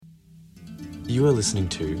You are listening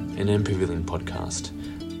to an M Pavilion podcast.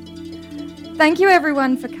 Thank you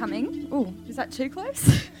everyone for coming. Oh, is that too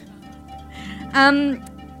close?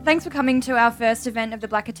 Thanks for coming to our first event of the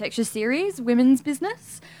Black Architecture series, Women's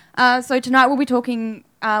Business. So tonight we'll be talking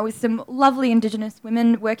with some lovely Indigenous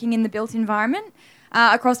women working in the built environment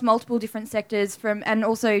across multiple different sectors and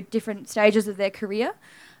also different stages of their career.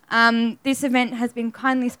 This event has been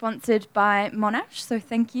kindly sponsored by Monash, so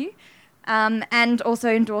thank you, and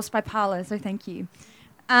also endorsed by Parlour, so thank you.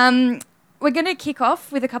 We're going to kick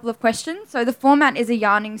off with a couple of questions. So the format is a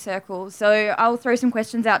yarning circle. So I'll throw some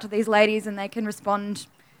questions out to these ladies and they can respond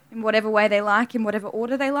in whatever way they like, in whatever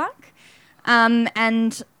order they like.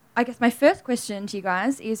 And I guess my first question to you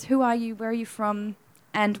guys is, who are you, where are you from,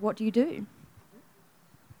 and what do you do?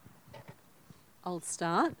 I'll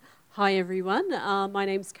start. Hi everyone, my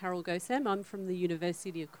name's Carol Gosam. I'm from the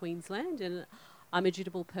University of Queensland and I'm a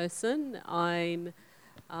Jitterbal person. I'm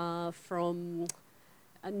from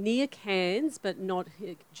near Cairns, but not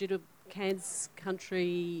Cairns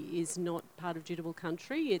country is not part of Jitterbal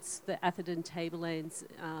country. It's the Atherton Tablelands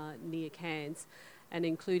near Cairns, and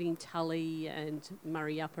including Tully and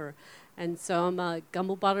Murray Upper. And so I'm a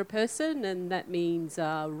Gumblebutter person, and that means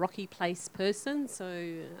rocky place person.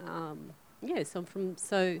 So yes, I'm from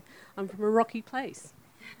a rocky place.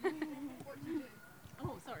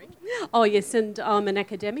 Oh yes, and I'm an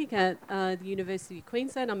academic at the University of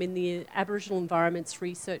Queensland. I'm in the Aboriginal Environments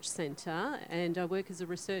Research Centre, and I work as a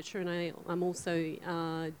researcher, and I'm also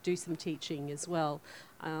do some teaching as well,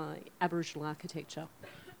 Aboriginal architecture.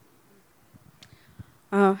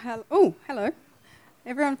 Hello.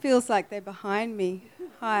 Everyone feels like they're behind me.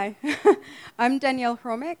 Hi. I'm Danielle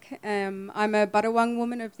Hromek. I'm a Budawang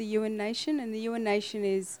woman of the Yuin Nation, and the Yuin Nation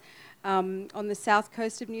is on the south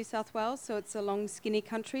coast of New South Wales, so it's a long, skinny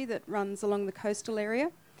country that runs along the coastal area.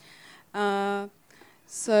 I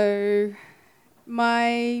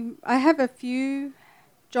have a few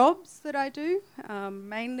jobs that I do.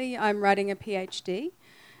 Mainly, I'm writing a PhD,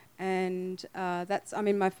 and I'm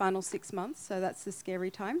in my final 6 months, so that's the scary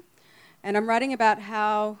time. And I'm writing about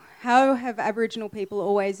how have Aboriginal people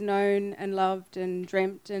always known and loved and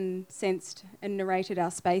dreamt and sensed and narrated our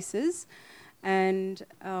spaces, and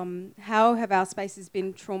how have our spaces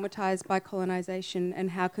been traumatised by colonisation,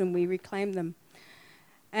 and how can we reclaim them?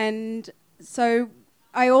 And so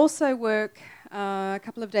I also work a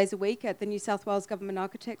couple of days a week at the New South Wales Government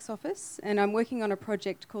Architects Office, and I'm working on a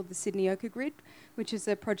project called the Sydney Ochre Grid, which is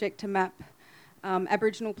a project to map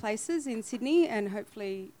Aboriginal places in Sydney and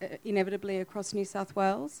hopefully inevitably across New South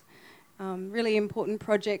Wales. Really important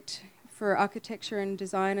project for architecture and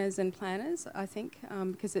designers and planners, I think,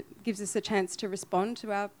 because it gives us a chance to respond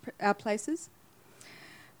to our places.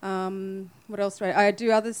 What else do I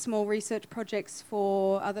do? Other small research projects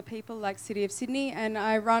for other people like City of Sydney, and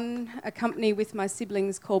I run a company with my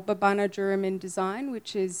siblings called Babana Durham in Design,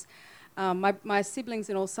 which is my siblings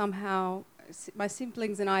and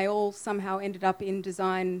I all somehow ended up in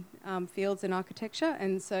design fields and architecture,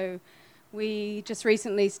 and so we just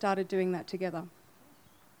recently started doing that together.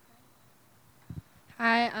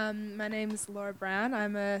 Hi, my name's Laura Brown.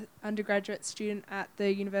 I'm an undergraduate student at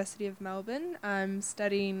the University of Melbourne. I'm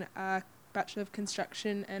studying a Bachelor of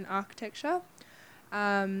Construction and Architecture.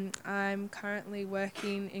 I'm currently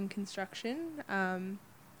working in construction. I don't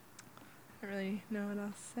really know what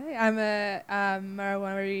else to say. I'm a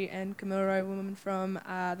Marawari and Camilro woman from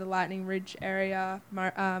the Lightning Ridge area,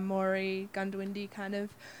 Moree, Gundawindi kind of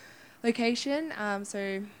location,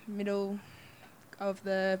 so middle of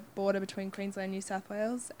the border between Queensland and New South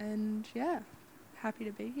Wales, and yeah, happy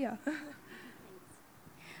to be here.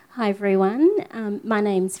 Hi everyone, my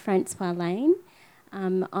name's Francois Lane.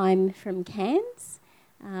 I'm from Cairns.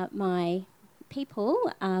 My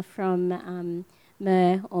people are from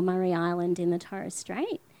Mer or Murray Island in the Torres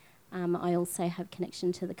Strait. I also have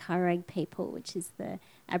connection to the Khareg people, which is the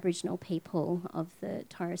Aboriginal people of the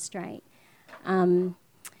Torres Strait.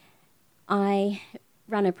 I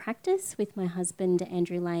run a practice with my husband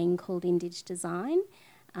Andrew Lane called Indig Design,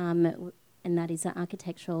 and that is an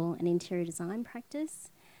architectural and interior design practice,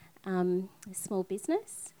 a small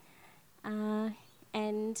business.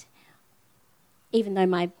 And even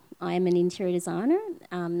though I am an interior designer,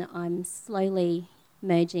 I'm slowly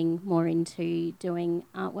merging more into doing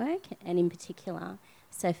artwork, and in particular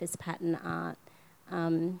surface pattern art,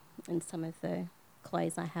 and some of the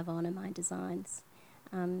clothes I have on are my designs.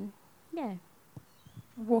 Yeah.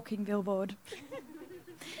 Walking billboard.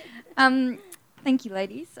 Thank you,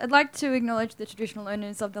 ladies. I'd like to acknowledge the traditional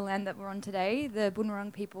owners of the land that we're on today, the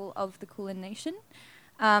Boonwurrung people of the Kulin Nation,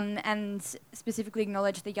 and specifically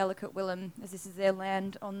acknowledge the Yalukit Willem, as this is their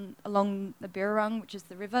land along the Birrarung, which is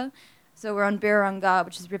the river, So we're on Birrarunga,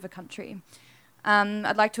 which is river country.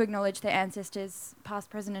 I'd like to acknowledge their ancestors, past,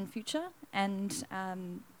 present and future, and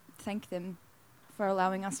thank them for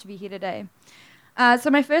allowing us to be here today. So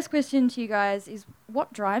my first question to you guys is,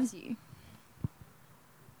 what drives you?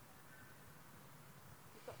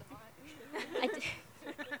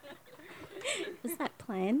 Was that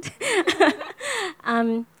planned?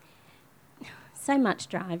 So much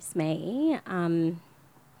drives me.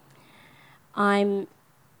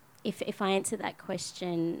 If I answer that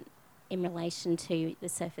question in relation to the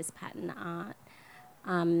surface pattern art,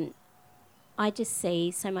 I just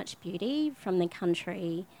see so much beauty from the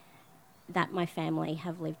country that my family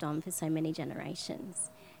have lived on for so many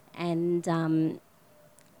generations, and the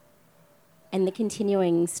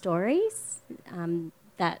continuing stories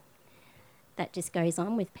that just goes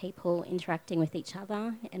on with people interacting with each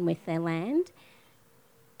other and with their land,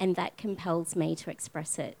 and that compels me to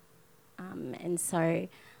express it. And so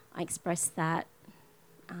I express that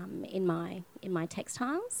in my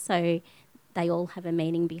textiles. So they all have a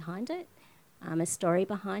meaning behind it, a story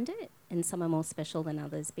behind it, and some are more special than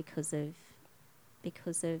others because of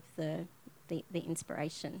the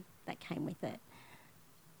inspiration that came with it.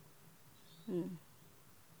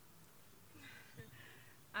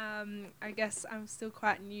 I guess I'm still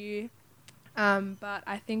quite new, but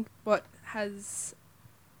I think what has,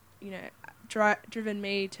 driven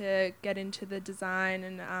me to get into the design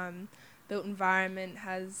and built environment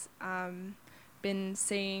has been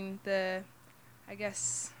seeing the,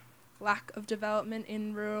 lack of development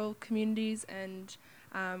in rural communities and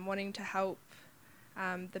wanting to help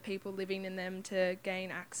the people living in them to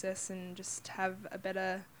gain access and just have a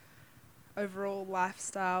better overall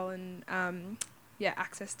lifestyle and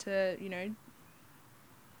access to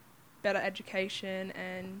better education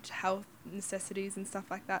and health necessities and stuff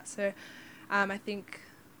like that. So I think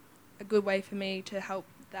a good way for me to help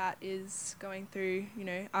that is going through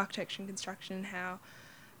architecture and construction and how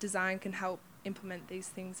design can help implement these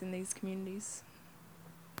things in these communities.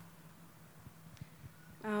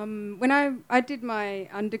 When I did my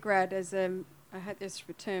undergrad as I had this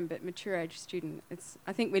term, but mature age student,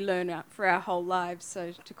 I think we learn for our whole lives,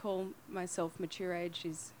 so to call myself mature age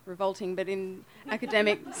is revolting, but in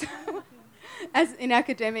academic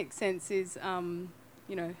sense is,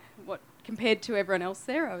 what compared to everyone else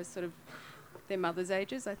there, I was sort of their mother's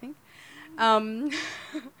ages, I think. And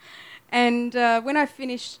when I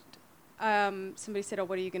finished, somebody said,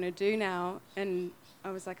 what are you going to do now? And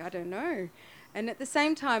I was like, I don't know. And at the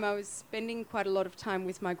same time, I was spending quite a lot of time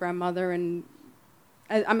with my grandmother, and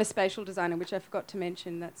I'm a spatial designer, which I forgot to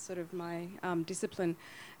mention. That's sort of my discipline,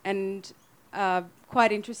 and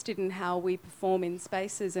quite interested in how we perform in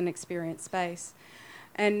spaces and experience space.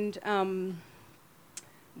 And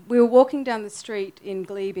we were walking down the street in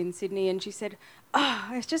Glebe in Sydney, and she said,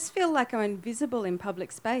 I just feel like I'm invisible in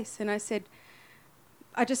public space. And I said,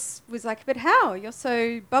 I just was like, but how? You're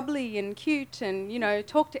so bubbly and cute and,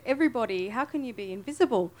 talk to everybody. How can you be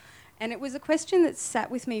invisible? And it was a question that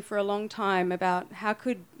sat with me for a long time about how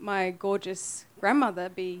could my gorgeous grandmother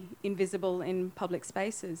be invisible in public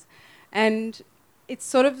spaces. And it's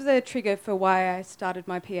sort of the trigger for why I started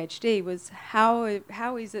my PhD was how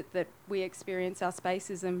is it that we experience our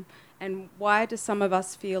spaces and why do some of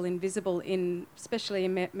us feel invisible especially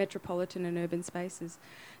in metropolitan and urban spaces.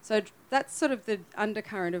 So that's sort of the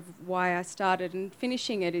undercurrent of why I started, and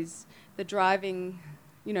finishing it is the driving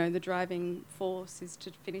force is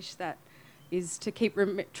to finish that, is to keep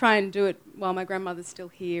try and do it while my grandmother's still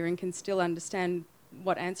here and can still understand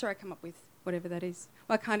what answer I come up with, whatever that is.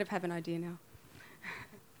 Well, I kind of have an idea now.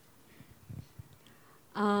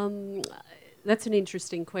 That's an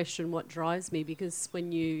interesting question, what drives me, because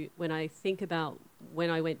when I think about when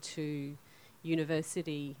I went to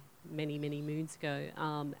university many moons ago,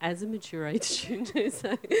 as a mature age student,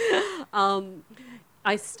 so,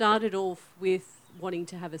 I started off with wanting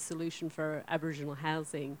to have a solution for Aboriginal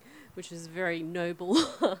housing, which is a very noble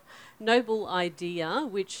idea,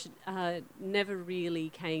 which never really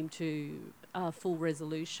came to full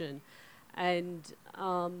resolution, and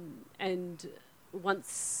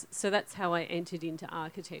so that's how I entered into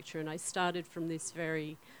architecture, and I started from this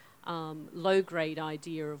very low-grade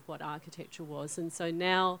idea of what architecture was, and so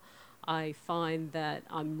now I find that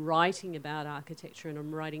I'm writing about architecture and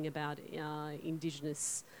I'm writing about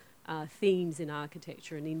Indigenous themes in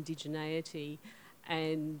architecture and indigeneity,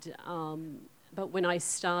 and but when I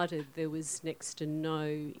started, there was next to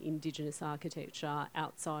no Indigenous architecture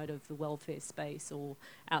outside of the welfare space or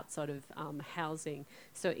outside of housing.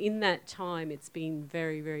 So in that time, it's been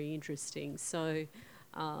very, very interesting. So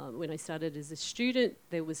when I started as a student,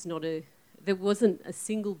 there was not a there wasn't a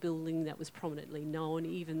single building that was prominently known,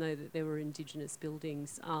 even though that there were Indigenous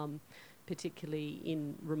buildings, particularly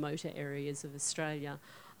in remoter areas of Australia.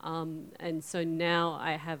 And so now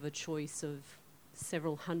I have a choice of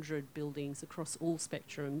several hundred buildings across all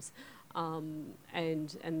spectrums,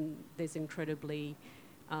 and there's incredibly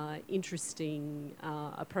interesting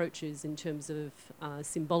approaches in terms of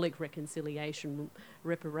symbolic reconciliation,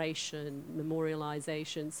 reparation,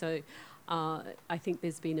 memorialisation. So I think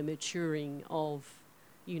there's been a maturing of,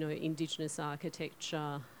 Indigenous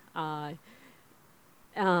architecture.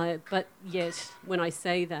 But yet, when I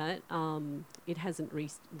say that, it hasn't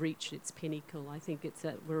reached its pinnacle. I think it's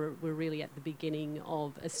we're really at the beginning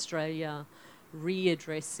of Australia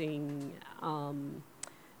readdressing,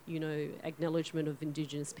 acknowledgement of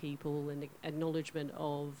Indigenous people and acknowledgement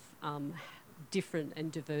of different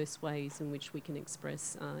and diverse ways in which we can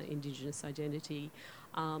express Indigenous identity,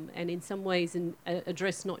 and in some ways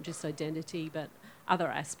address not just identity but other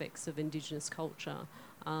aspects of Indigenous culture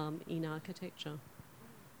in architecture.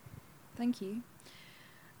 Thank you.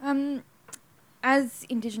 As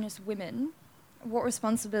Indigenous women, what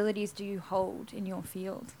responsibilities do you hold in your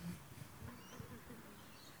field?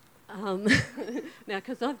 Now,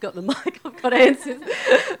 because I've got the mic, I've got answers.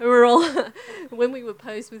 When we were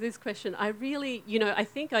posed with this question, I really, I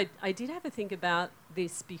think I did have a think about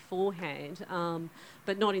this beforehand,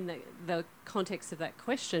 but not in the context of that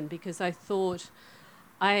question, because I thought,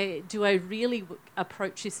 do I really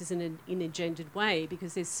approach this as in a gendered way?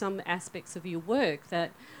 Because there's some aspects of your work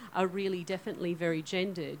that are really definitely very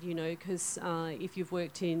gendered, because if you've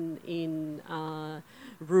worked in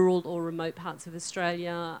rural or remote parts of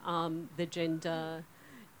Australia, the gender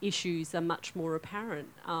issues are much more apparent,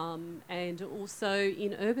 and also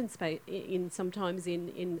in urban space, sometimes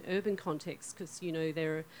in urban contexts, because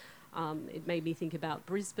there are. It made me think about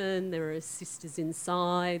Brisbane. There are Sisters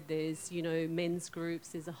Inside. There's, men's groups.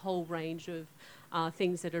 There's a whole range of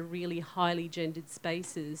things that are really highly gendered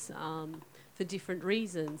spaces for different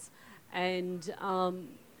reasons. And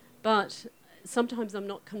but sometimes I'm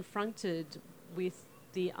not confronted with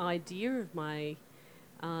the idea of my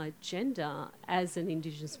gender as an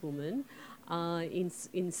Indigenous woman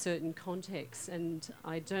in certain contexts, and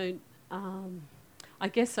I don't. I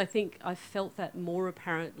guess I think I've felt that more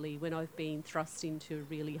apparently when I've been thrust into a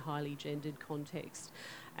really highly gendered context,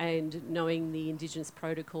 and knowing the Indigenous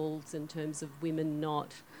protocols in terms of women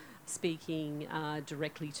not speaking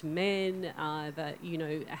directly to men, that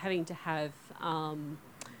having to have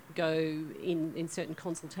go in certain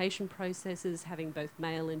consultation processes, having both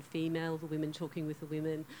male and female, the women talking with the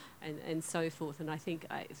women, and so forth. And I think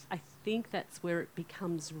that's where it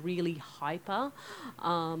becomes really hyper,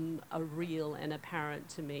 real and apparent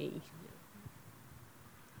to me.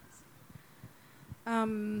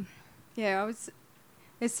 There's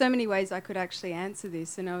so many ways I could actually answer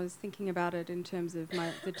this, and I was thinking about it in terms of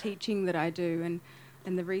the teaching that I do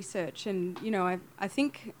and the research. And I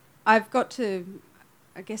think I've got to.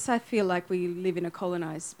 I guess I feel like we live in a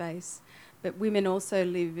colonised space, but women also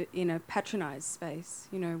live in a patronised space,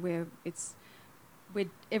 where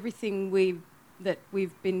everything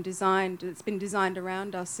that's been designed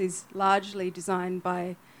around us is largely designed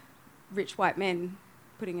by rich white men,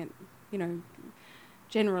 putting it,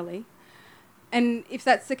 generally. And if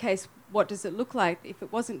that's the case, what does it look like if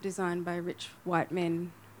it wasn't designed by rich white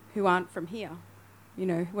men who aren't from here?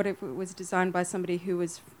 What if it was designed by somebody who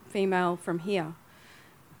was female from here?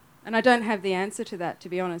 And I don't have the answer to that, to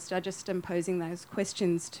be honest. I just am posing those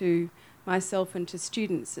questions to myself and to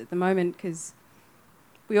students at the moment, because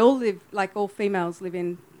we all live, like all females, live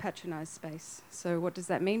in patronised space. So what does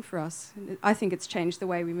that mean for us? I think it's changed the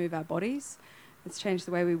way we move our bodies. It's changed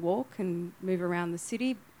the way we walk and move around the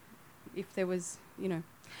city. If there was,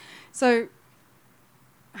 So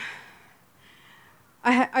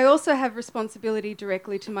I also have responsibility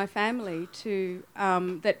directly to my family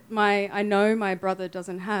that I know my brother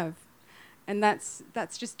doesn't have, and that's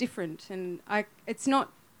just different. And it's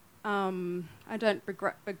not I don't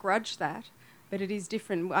begrudge that, but it is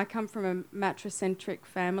different. I come from a matricentric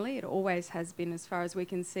family. It always has been, as far as we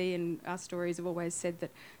can see, and our stories have always said that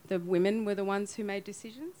the women were the ones who made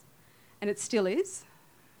decisions, and it still is.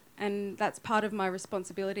 And that's part of my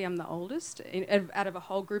responsibility. I'm the oldest out of a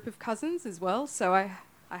whole group of cousins as well, so I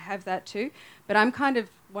have that too. But I'm kind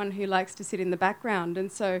of one who likes to sit in the background,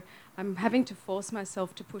 and so I'm having to force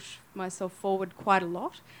myself to push myself forward quite a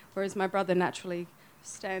lot, whereas my brother naturally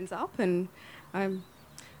stands up. And so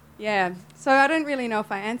I don't really know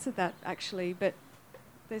if I answered that actually, but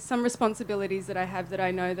there's some responsibilities that I have that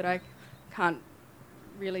I know that I can't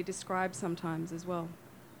really describe sometimes as well.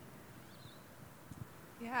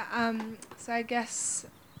 Yeah, so I guess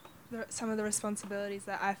some of the responsibilities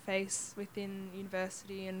that I face within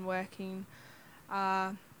university and working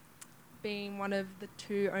are being one of the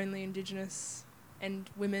 2 only Indigenous and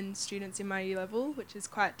women students in my year level, which is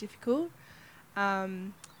quite difficult,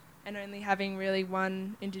 and only having really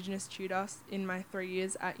 1 Indigenous tutor in my 3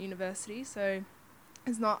 years at university. So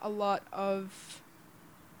there's not a lot of,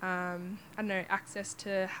 access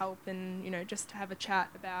to help and, just to have a chat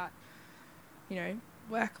about,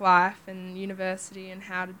 work life and university and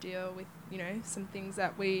how to deal with, some things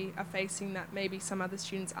that we are facing that maybe some other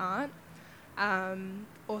students aren't.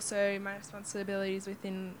 Also, my responsibilities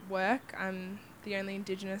within work, I'm the only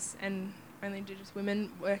Indigenous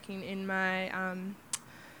women working in my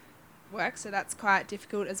work, so that's quite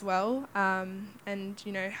difficult as well. And,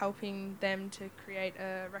 helping them to create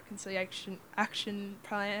a reconciliation action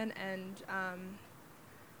plan and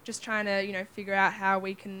just trying to, figure out how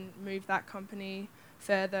we can move that company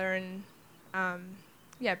further and,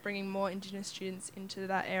 bringing more Indigenous students into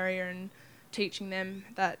that area and teaching them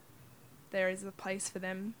that there is a place for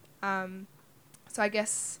them. So I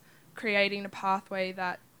guess creating a pathway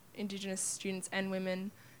that Indigenous students and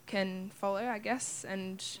women can follow, I guess,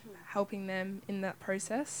 and helping them in that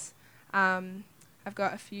process. I've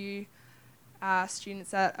got a few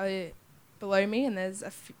students that are below me, and there's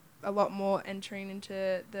a lot more entering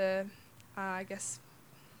into the,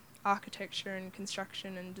 architecture and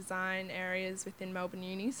construction and design areas within Melbourne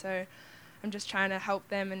Uni. So I'm just trying to help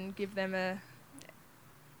them and give them a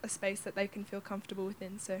space that they can feel comfortable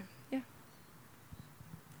within. So, yeah.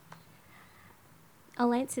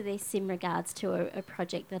 I'll answer this in regards to a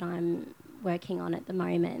project that I'm working on at the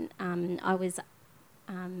moment.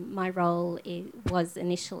 My role was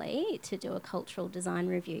initially to do a cultural design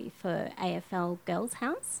review for AFL Girls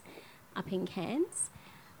House up in Cairns.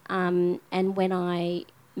 And when I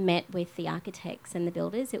met with the architects and the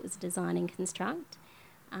builders, it was design and construct,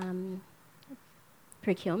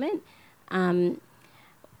 procurement. I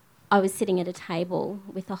was sitting at a table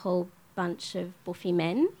with a whole bunch of buffy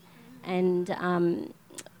men, and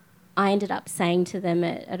I ended up saying to them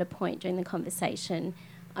at a point during the conversation,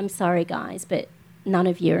 I'm sorry guys, but none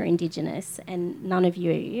of you are Indigenous and none of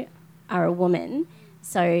you are a woman,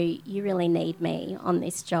 so you really need me on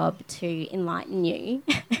this job to enlighten you.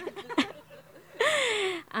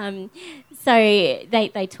 So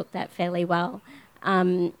they took that fairly well,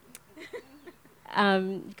 because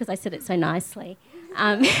I said it so nicely.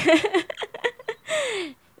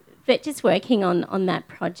 But just working on that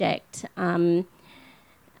project,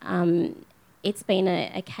 it's been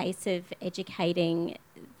a case of educating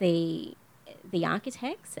the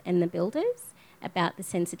architects and the builders about the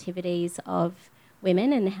sensitivities of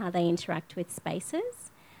women and how they interact with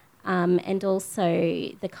spaces, and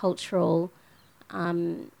also the cultural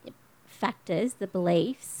factors, the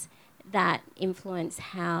beliefs that influence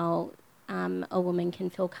how a woman can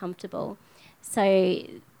feel comfortable. So,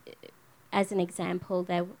 as an example,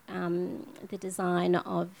 the design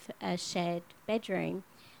of a shared bedroom,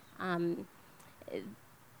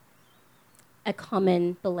 a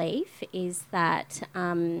common belief is that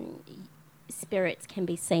spirits can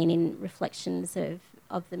be seen in reflections of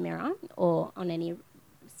the mirror or on any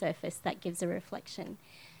surface that gives a reflection.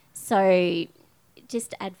 So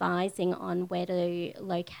just advising on where to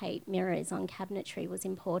locate mirrors on cabinetry was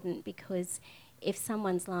important, because if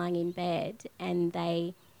someone's lying in bed and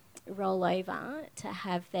they roll over to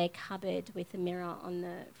have their cupboard with a mirror on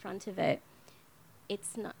the front of it,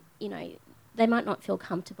 it's not, they might not feel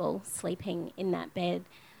comfortable sleeping in that bed,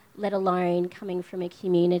 let alone coming from a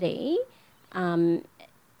community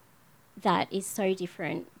that is so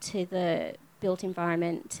different to the built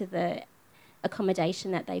environment, to the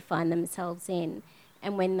accommodation that they find themselves in.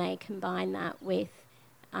 And when they combine that with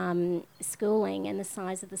schooling and the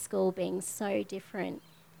size of the school being so different,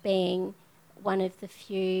 being one of the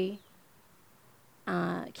few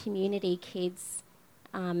community kids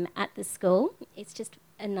at the school, it's just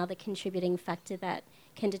another contributing factor that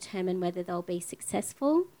can determine whether they'll be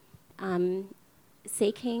successful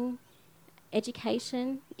seeking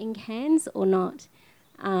education in Cairns or not.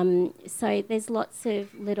 So there's lots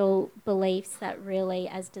of little beliefs that really,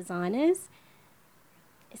 as designers,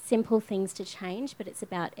 simple things to change, but it's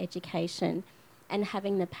about education and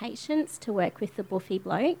having the patience to work with the buffy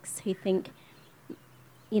blokes who think,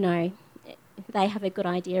 they have a good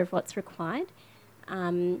idea of what's required.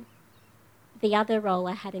 The other role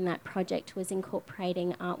I had in that project was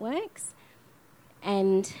incorporating artworks,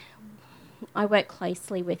 and I work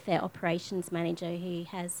closely with their operations manager, who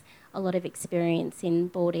has a lot of experience in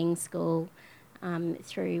boarding school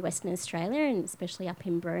through Western Australia and especially up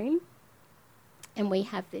in Broome. And we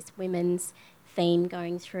have this women's theme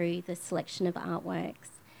going through the selection of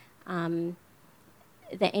artworks. The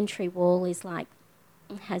entry wall is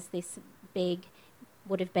has this big,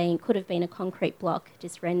 could have been a concrete block,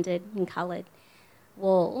 just rendered and coloured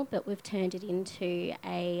wall, but we've turned it into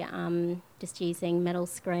just using metal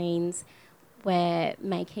screens. We're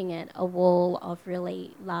making it a wall of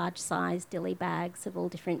really large-sized dilly bags of all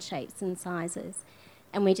different shapes and sizes.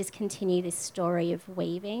 And we just continue this story of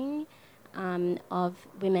weaving, of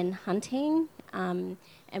women hunting, and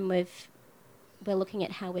we're looking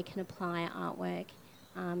at how we can apply artwork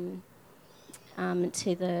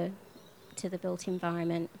to the built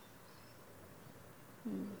environment.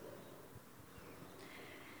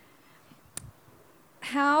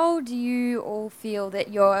 How do you all feel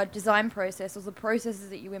that your design process, or the processes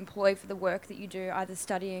that you employ for the work that you do, either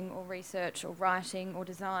studying or research or writing or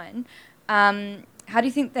design, how do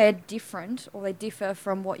you think they're different or they differ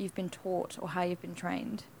from what you've been taught or how you've been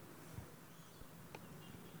trained?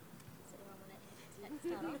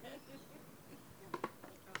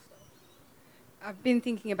 I've been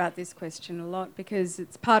thinking about this question a lot because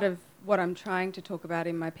it's part of what I'm trying to talk about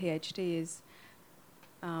in my PhD is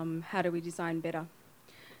how do we design better?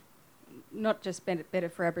 Not just better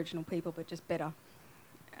for Aboriginal people, but just better.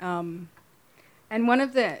 And one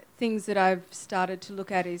of the things that I've started to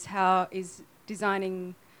look at is how is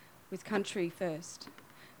designing with country first.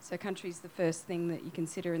 So country is the first thing that you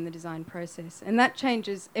consider in the design process. And that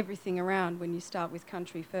changes everything around when you start with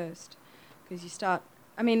country first. Because you start,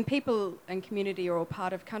 people and community are all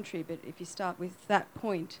part of country, but if you start with that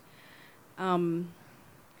point, then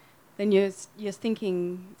you're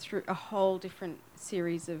thinking through a whole different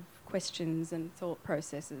series of questions and thought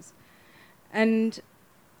processes. And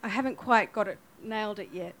I haven't quite nailed it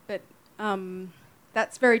yet, but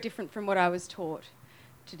that's very different from what I was taught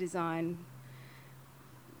to design,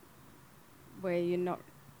 where you're not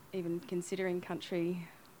even considering country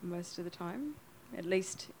most of the time. At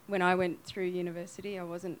least when I went through university,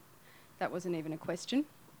 that wasn't even a question.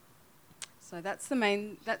 So that's the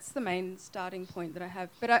main starting point that I have.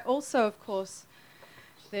 But I also, of course,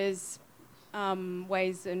 there's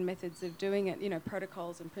ways and methods of doing it,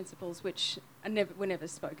 protocols and principles which were never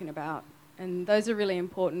spoken about. And those are really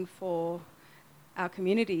important for our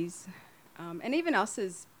communities and even us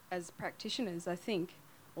as practitioners, I think,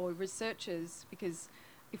 or researchers, because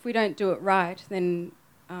if we don't do it right, then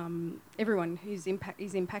everyone is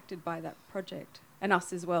impacted by that project, and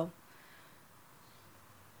us as well.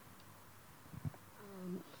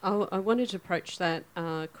 I wanted to approach that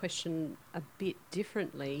question a bit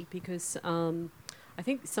differently because I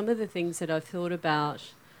think some of the things that I've thought about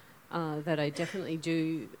that I definitely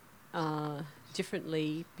do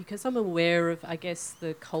differently, because I'm aware of, I guess,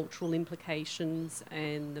 the cultural implications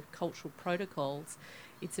and the cultural protocols.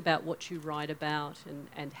 It's about what you write about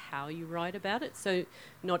and how you write about it. So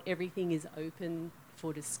not everything is open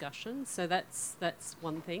for discussion. So that's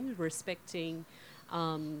one thing, respecting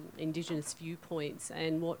Indigenous viewpoints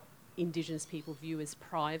and what Indigenous people view as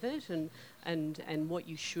private and what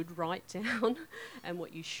you should write down and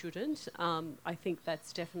what you shouldn't. I think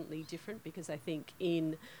that's definitely different because I think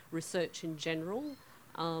in research in general,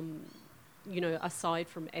 aside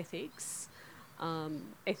from ethics,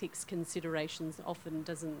 ethics considerations often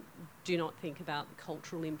do not think about the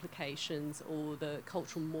cultural implications or the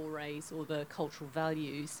cultural mores or the cultural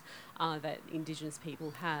values that Indigenous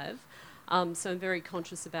people have. So I'm very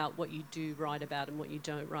conscious about what you do write about and what you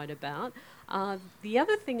don't write about. The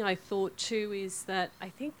other thing I thought too is that I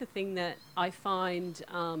think the thing that I find,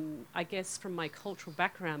 I guess from my cultural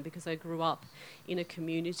background, because I grew up in a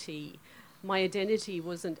community, my identity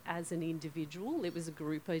wasn't as an individual, it was a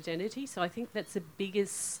group identity. So I think that's the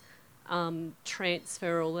biggest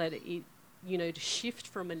transfer, or that it, to shift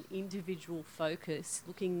from an individual focus,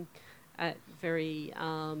 looking at very...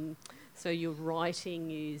 so your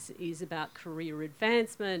writing is about career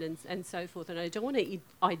advancement and so forth. And I don't want to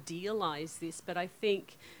idealise this, but I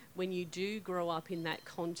think when you do grow up in that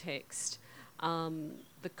context,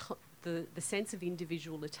 the sense of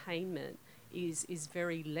individual attainment is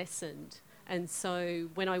very lessened. And so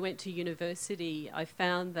when I went to university, I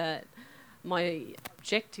found that my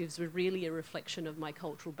objectives were really a reflection of my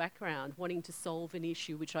cultural background, wanting to solve an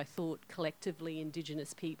issue which I thought collectively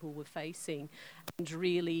Indigenous people were facing, and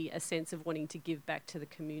really a sense of wanting to give back to the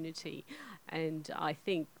community. And I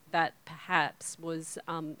think that perhaps was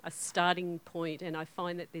a starting point, and I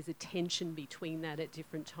find that there's a tension between that at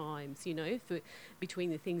different times, between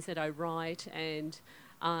the things that I write and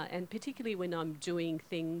particularly when I'm doing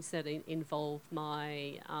things that involve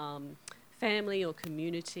my family or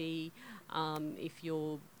community. If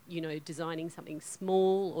you're, designing something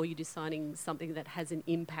small, or you're designing something that has an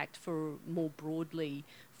impact for more broadly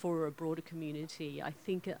for a broader community. I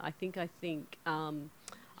think I'm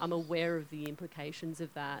aware of the implications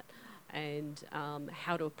of that, and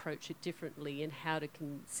how to approach it differently, and how to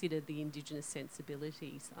consider the Indigenous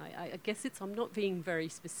sensibilities. I guess I'm not being very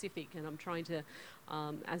specific, and I'm trying to,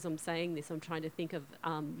 as I'm saying this, I'm trying to think of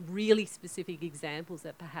really specific examples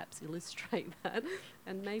that perhaps illustrate that,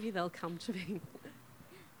 and maybe they'll come to me.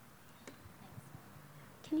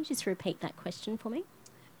 Can you just repeat that question for me?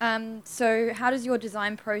 So how does your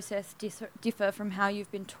design process differ from how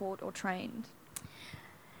you've been taught or trained?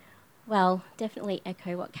 Well, definitely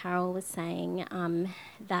echo what Carol was saying,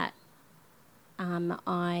 that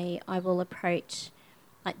I will approach,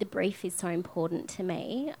 like, the brief is so important to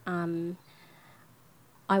me.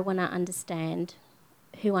 I want to understand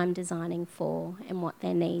who I'm designing for and what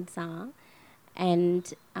their needs are.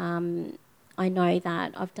 And I know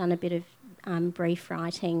that I've done a bit of brief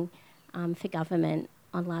writing for government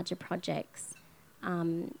on larger projects,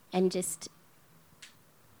 and just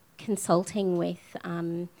consulting with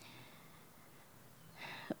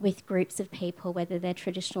groups of people, whether they're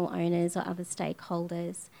traditional owners or other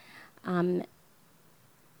stakeholders,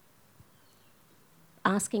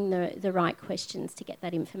 asking the right questions to get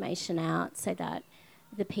that information out, so that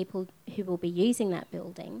the people who will be using that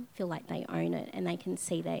building feel like they own it and they can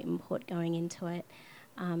see their input going into it.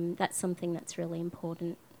 That's something that's really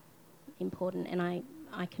important, and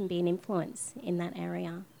I can be an influence in that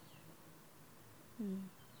area.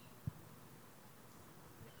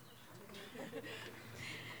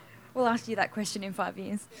 We'll ask you that question in 5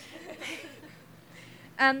 years.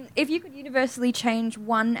 If you could universally change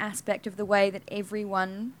one aspect of the way that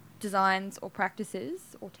everyone designs or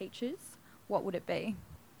practices or teaches, what would it be?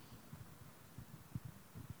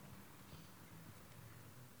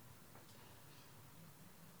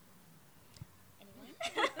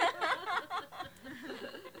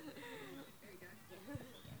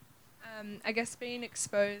 I guess being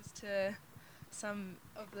exposed to some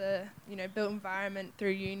of the built environment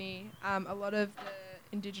through uni, a lot of the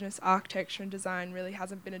Indigenous architecture and design really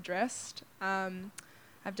hasn't been addressed.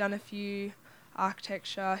 I've done a few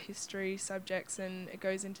architecture history subjects, and it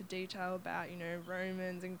goes into detail about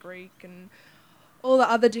Romans and Greek and all the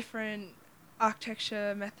other different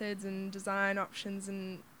architecture methods and design options,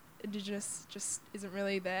 and Indigenous just isn't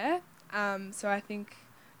really there. So I think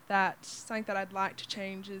that something that I'd like to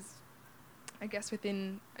change is, I guess,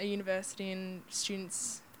 within a university and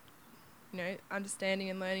students,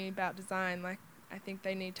 understanding and learning about design. Like, I think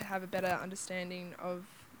they need to have a better understanding of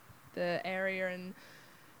the area and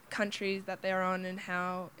countries that they're on, and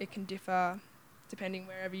how it can differ depending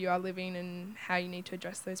wherever you are living, and how you need to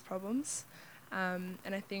address those problems. And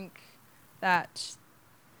I think that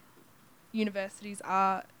universities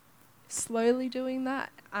are slowly doing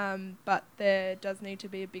that, but there does need to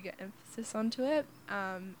be a bigger emphasis onto it.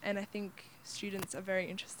 And I think students are very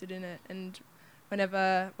interested in it, and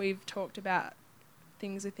whenever we've talked about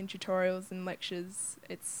things within tutorials and lectures,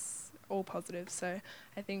 it's all positive. So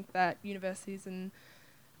I think that universities and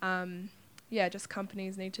just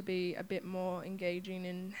companies need to be a bit more engaging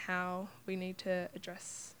in how we need to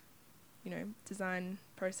address design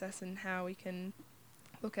process, and how we can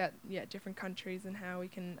look at different countries and how we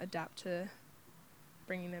can adapt to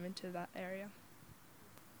bringing them into that area.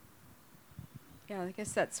 Yeah, I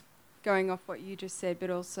guess that's going off what you just said, but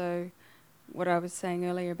also what I was saying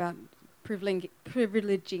earlier about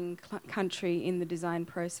privileging country in the design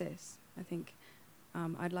process. I think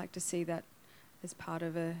I'd like to see that as part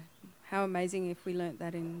of how amazing if we learnt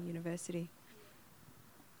that in university.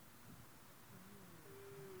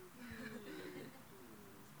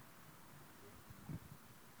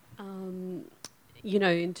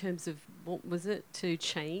 In terms of what was it to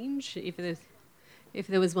change, if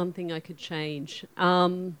there was one thing I could change,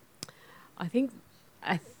 I think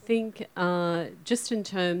just in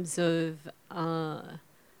terms of,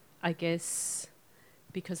 I guess,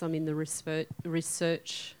 because I'm in the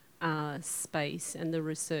research space and the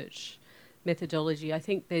research methodology, I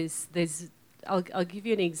think I'll give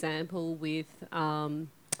you an example with,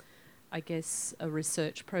 I guess, a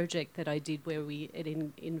research project that I did where it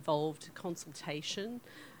involved consultation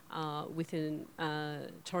within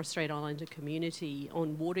Torres Strait Islander community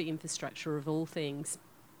on water infrastructure, of all things.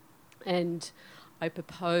 And I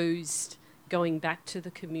proposed going back to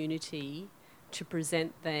the community to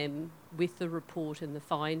present them with the report and the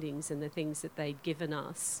findings and the things that they'd given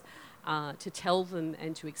us, to tell them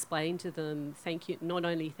and to explain to them, not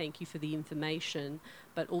only thank you for the information,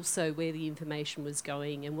 but also where the information was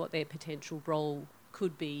going and what their potential role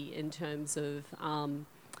could be in terms of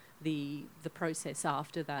the process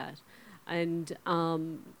after that. And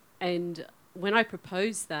when I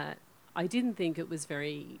proposed that, I didn't think it was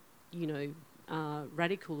very,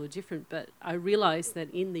 radical or different, but I realised that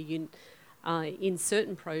in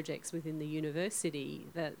certain projects within the university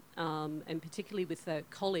that, and particularly with the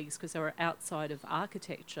colleagues, because they were outside of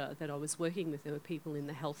architecture that I was working with, there were people in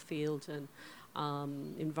the health field and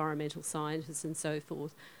environmental scientists and so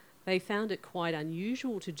forth. They found it quite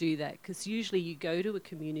unusual to do that, because usually you go to a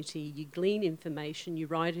community, you glean information, you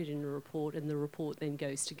write it in a report, and the report then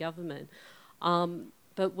goes to government.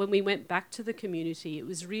 But when we went back to the community, it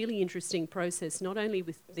was a really interesting process, not only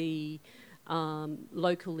with the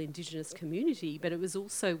local Indigenous community, but it was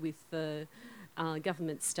also with the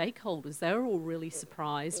government stakeholders. They were all really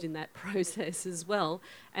surprised in that process as well,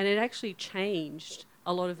 and it actually changed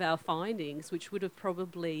a lot of our findings, which would have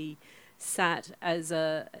probably sat as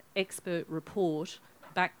a expert report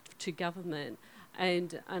back to government,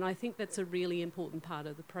 and I think that's a really important part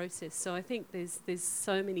of the process. So I think there's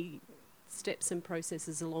so many steps and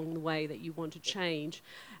processes along the way that you want to change,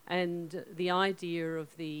 and the idea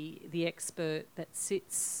of the expert that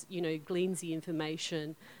sits, gleans the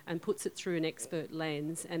information and puts it through an expert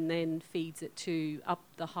lens and then feeds it to up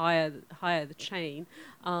the higher the chain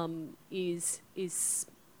is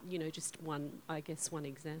just one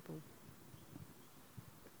example.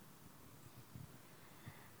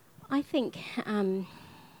 I think,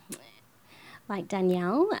 like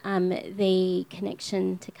Danielle, the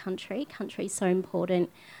connection to country is so important.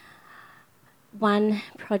 One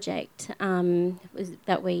project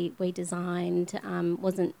that we designed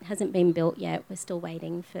hasn't been built yet. We're still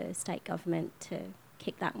waiting for state government to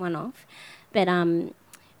kick that one off, but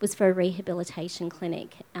was for a rehabilitation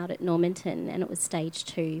clinic out at Normanton, and it was stage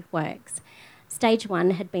 2 works. Stage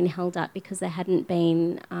 1 had been held up because there hadn't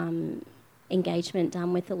been engagement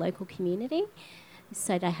done with the local community,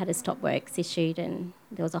 so they had a stop works issued, and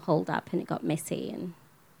there was a hold up, and it got messy and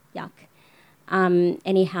yuck.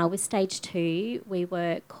 Anyhow, with stage 2, we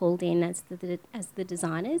were called in as the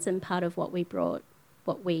designers, and part of what we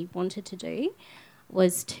wanted to do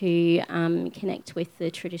was to connect with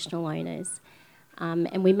the traditional owners,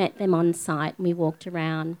 and we met them on site, and we walked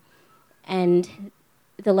around, and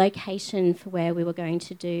the location for where we were going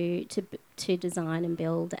to design and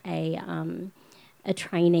build a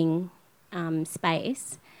training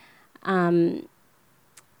space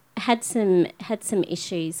had some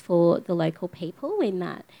issues for the local people, in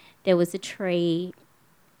that there was a tree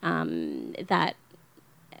that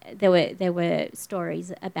there were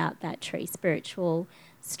stories about that tree, spiritual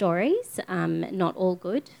stories, not all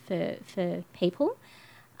good for people.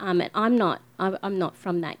 And I'm not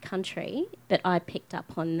from that country, but I picked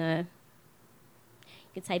up on the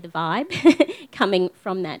vibe coming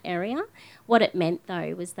from that area. What it meant,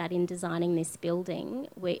 though, was that in designing this building,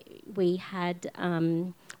 we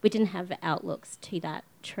didn't have outlooks to that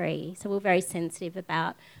tree, so we were very sensitive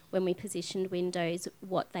about, when we positioned windows,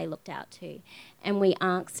 what they looked out to, and we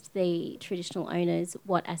asked the traditional owners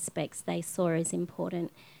what aspects they saw as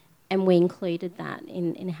important, and we included that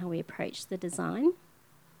in how we approached the design.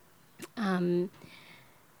 And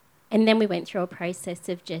then we went through a process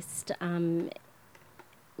of just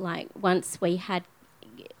once we had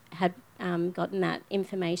gotten that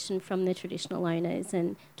information from the traditional owners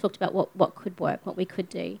and talked about what could work, what we could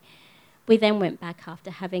do, we then went back after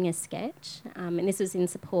having a sketch, and this was in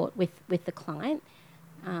support with the client.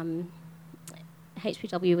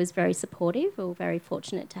 HPW was very supportive. We were very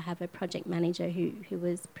fortunate to have a project manager who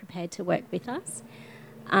was prepared to work with us.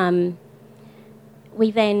 We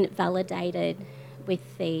then validated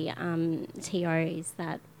with the TOs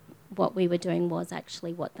that what we were doing was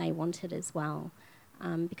actually what they wanted as well,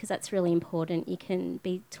 because that's really important. You can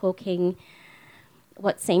be talking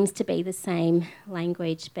what seems to be the same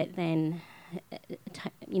language, but then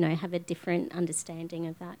have a different understanding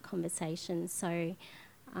of that conversation. So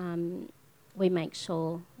we make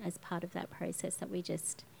sure, as part of that process, that we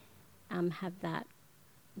just have that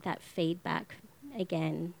feedback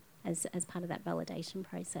again as part of that validation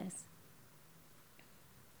process.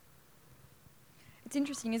 It's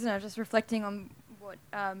interesting, isn't it? Just reflecting on what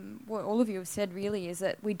all of you have said, really, is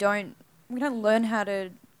that we don't learn how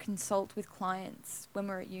to consult with clients when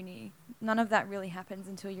we're at uni. None of that really happens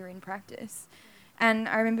until you're in practice. And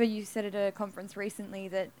I remember you said at a conference recently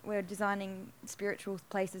that we're designing spiritual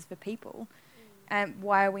places for people. And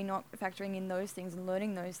why are we not factoring in those things and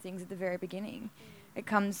learning those things at the very beginning? It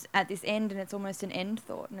comes at this end, and it's almost an end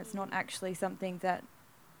thought, and it's not actually something that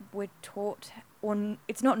we're taught, or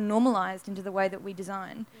it's not normalised into the way that we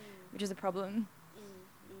design, which is a problem.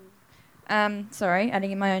 Sorry,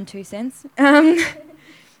 adding in my own 2 cents.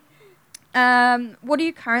 What are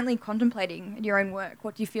you currently contemplating in your own work?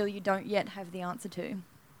 What do you feel you don't yet have the answer to?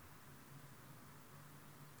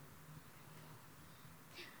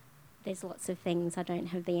 There's lots of things I don't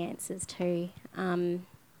have the answers to. If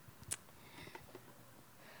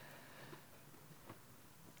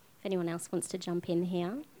anyone else wants to jump in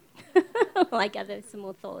here, while I gather some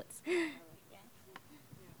more thoughts.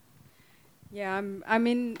 Yeah,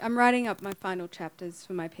 I'm writing up my final chapters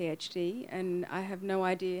for my PhD, and I have no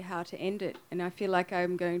idea how to end it. And I feel like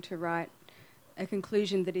I'm going to write a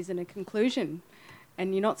conclusion that isn't a conclusion,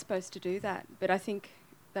 and you're not supposed to do that. But I think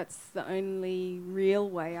that's the only real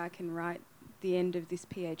way I can write the end of this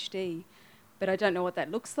PhD. But I don't know what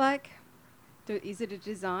that looks like. Is it a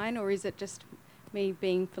design, or is it just me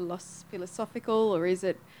being philosophical, or is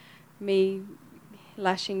it me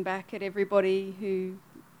lashing back at everybody who,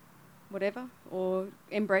 whatever, or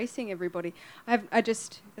embracing everybody?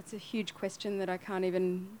 That's a huge question that I can't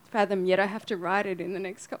even fathom, yet I have to write it in the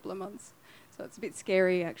next couple of months. So it's a bit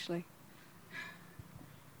scary, actually.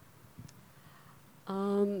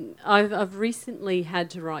 I've recently had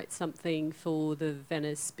to write something for the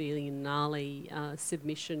Venice Biennale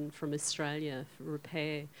submission from Australia for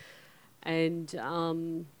repair, and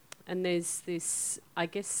there's this, I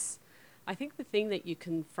think the thing that you're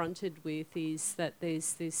confronted with is that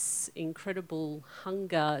there's this incredible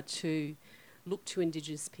hunger to look to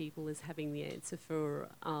Indigenous people as having the answer for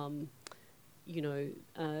the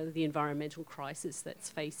environmental crisis that's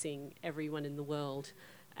facing everyone in the world,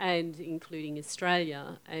 and including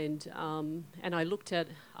Australia. And I looked at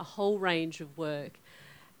a whole range of work,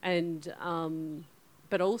 and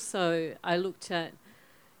but also I looked at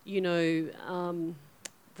the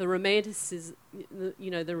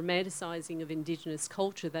romanticising of Indigenous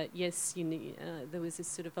culture. That yes, there was this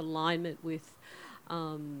sort of alignment with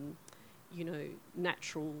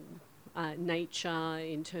natural nature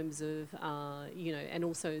in terms of, and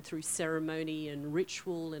also through ceremony and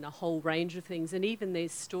ritual and a whole range of things. And even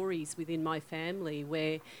there's stories within my family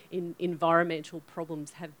where environmental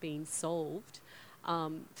problems have been solved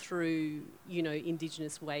through,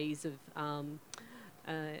 Indigenous ways of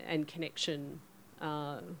and connection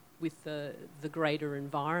with the greater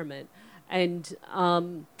environment. And I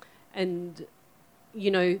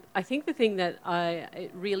think the thing that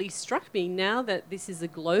it really struck me, now that this is a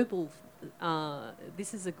global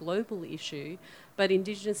issue, but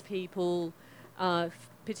Indigenous people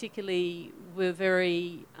particularly were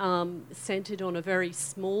very centred on a very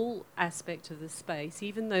small aspect of the space,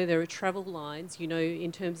 even though there are travel lines,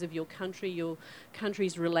 in terms of your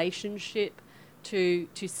country's relationship to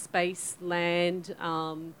space, land,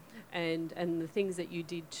 and the things that you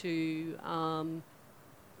did to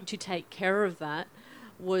take care of that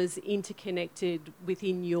was interconnected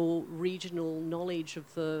within your regional knowledge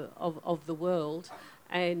of the world,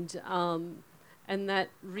 and that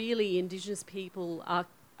really Indigenous people are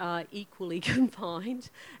equally confined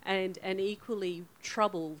and equally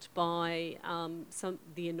troubled by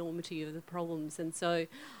the enormity of the problems. And so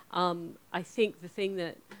I think the thing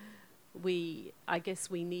that we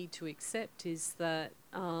need to accept is that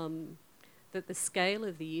that the scale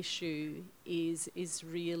of the issue is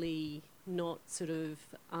really not sort of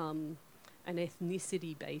an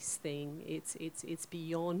ethnicity-based thing. It's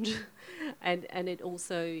beyond, and it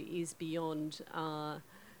also is beyond one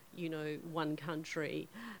country,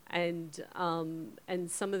 and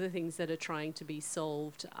some of the things that are trying to be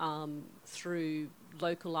solved through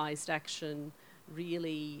localised action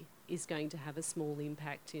really is going to have a small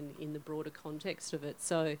impact in the broader context of it.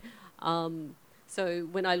 So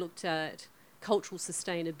when I looked at cultural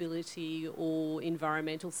sustainability or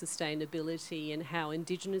environmental sustainability and how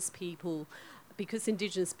Indigenous people, because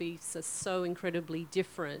Indigenous beliefs are so incredibly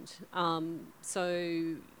different,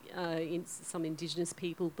 some Indigenous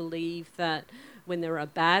people believe that when there are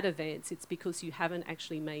bad events, it's because you haven't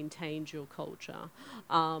actually maintained your culture,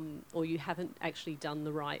 or you haven't actually done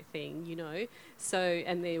the right thing, So,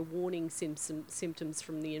 and they're warning symptoms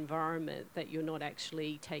from the environment that you're not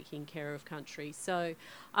actually taking care of country. So,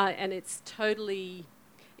 and it's totally,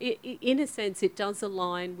 in a sense, it does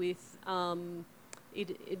align with.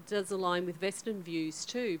 It does align with Western views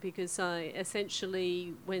too, because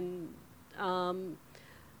essentially when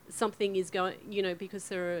something is going, because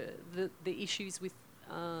there are the issues with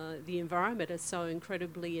the environment are so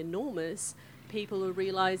incredibly enormous, people are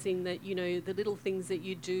realising that, the little things that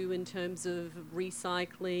you do in terms of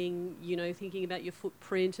recycling, thinking about your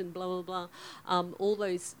footprint and blah, blah, blah, all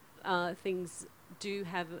those things do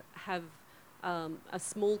have a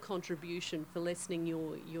small contribution for lessening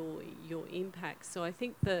your impact. So I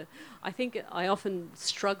think I often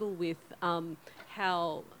struggle with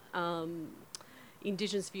how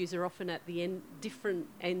Indigenous views are often at the different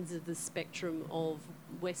ends of the spectrum of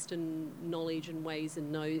Western knowledge and ways of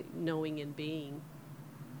knowing and being.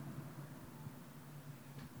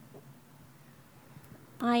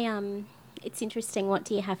 It's interesting. What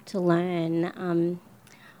do you have to learn?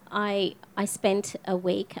 I spent a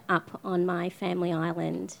week up on my family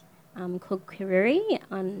island called Kururi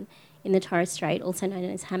in the Torres Strait, also known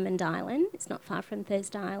as Hammond Island. It's not far from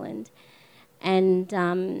Thursday Island.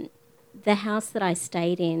 And the house that I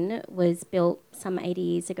stayed in was built some 80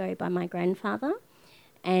 years ago by my grandfather.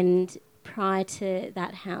 And prior to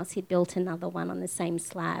that house, he'd built another one on the same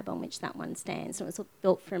slab on which that one stands. It was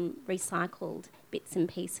built from recycled bits and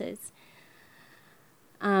pieces.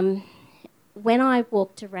 When I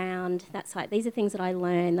walked around that site, these are things that I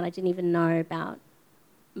learned that I didn't even know about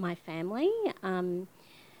my family. The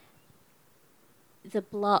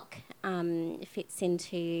block fits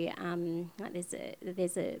into like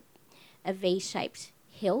there's a V-shaped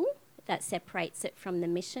hill that separates it from the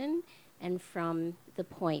mission and from the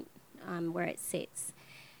point where it sits,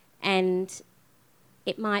 and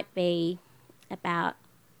it might be about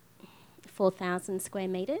 4,000 square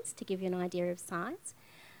metres to give you an idea of size.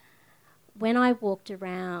 When I walked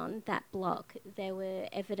around that block, there were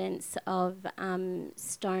evidence of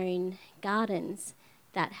stone gardens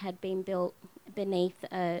that had been built beneath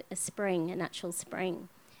a spring, a natural spring.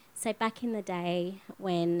 So back in the day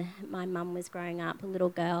when my mum was growing up, a little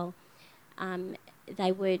girl,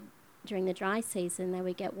 they would, during the dry season, they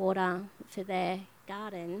would get water for their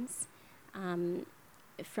gardens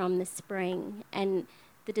from the spring. And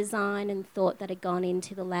the design and thought that had gone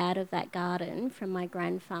into the layout of that garden from my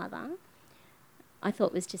grandfather, I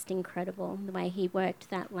thought was just incredible, the way he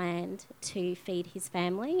worked that land to feed his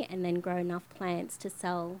family and then grow enough plants to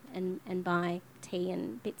sell and buy tea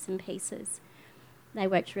and bits and pieces. They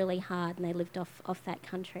worked really hard and they lived off that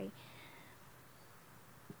country.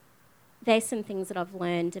 There's some things that I've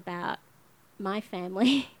learned about my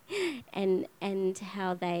family and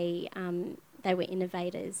how they were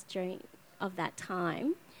innovators of that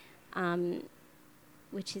time,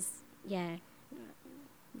 which is,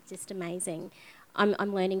 just amazing.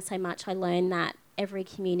 I'm learning so much. I learned that every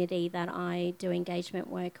community that I do engagement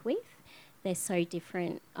work with, they're so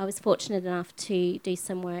different. I was fortunate enough to do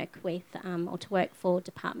some work with, or to work for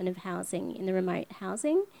Department of Housing in the remote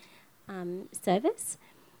housing service,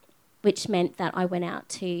 which meant that I went out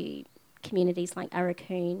to communities like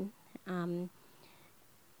Arakoon,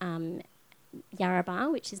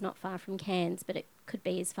 Yarrabah, which is not far from Cairns, but it could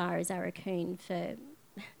be as far as Arakoon for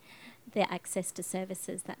their access to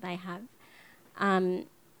services that they have.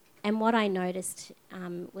 And what I noticed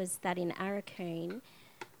was that in Arakoon,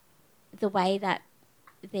 the way that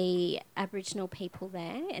the Aboriginal people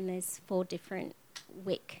there, and there's 4 different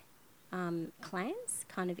Wik clans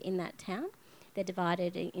kind of in that town, they're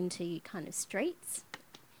divided into kind of streets,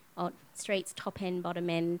 top end, bottom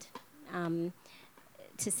end,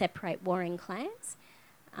 to separate warring clans.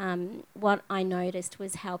 What I noticed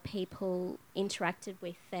was how people interacted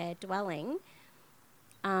with their dwelling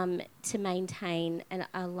to maintain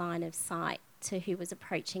a line of sight to who was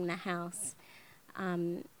approaching the house.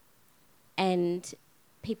 And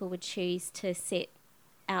people would choose to sit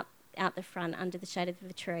out the front under the shade of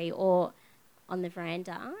a tree or on the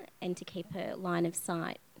veranda and to keep a line of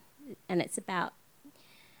sight. And it's about,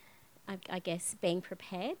 I guess, being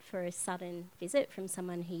prepared for a sudden visit from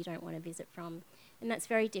someone who you don't want to visit from. And that's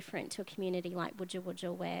very different to a community like Wujja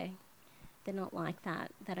Wujja, where they're not like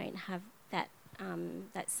that. They don't have that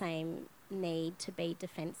same need to be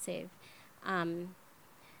defensive.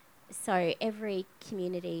 So every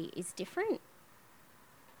community is different.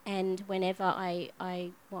 And whenever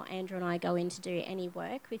Andrew and I go in to do any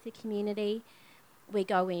work with the community, we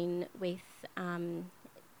go in with an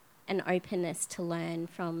openness to learn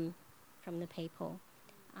from the people.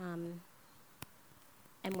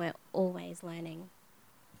 And we're always learning.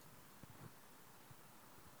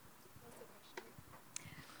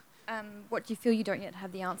 What do you feel you don't yet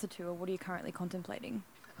have the answer to, or what are you currently contemplating?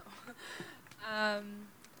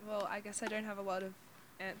 Well, I guess I don't have a lot of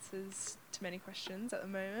answers to many questions at the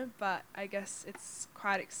moment, but I guess it's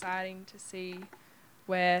quite exciting to see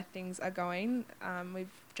where things are going. We've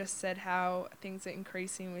just said how things are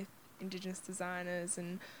increasing with Indigenous designers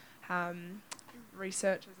and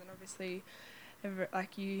researchers, and obviously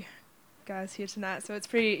like you guys here tonight. So it's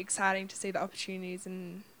pretty exciting to see the opportunities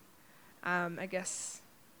and I guess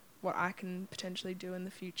what I can potentially do in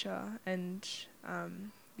the future. And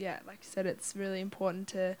like you said, it's really important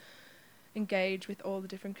to engage with all the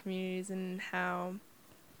different communities and how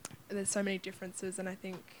there's so many differences, and I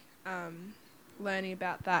think learning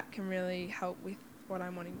about that can really help with what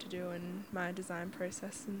I'm wanting to do in my design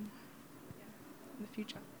process and in the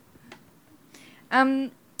future.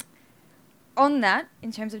 On that,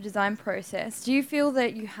 in terms of design process, do you feel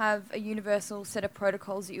that you have a universal set of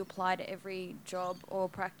protocols that you apply to every job or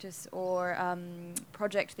practice or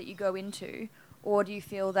project that you go into, or do you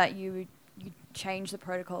feel that you change the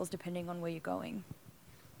protocols depending on where you're going?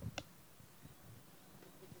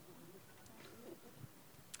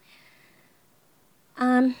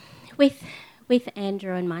 With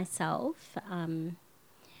Andrew and myself,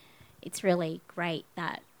 it's really great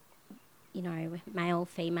that, you know, male,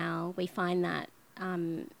 female, we find that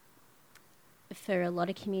for a lot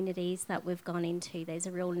of communities that we've gone into, there's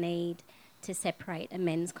a real need to separate a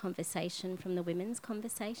men's conversation from the women's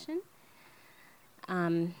conversation.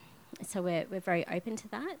 So we're very open to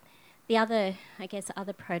that. The other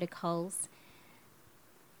protocols,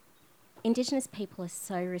 Indigenous people are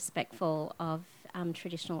so respectful of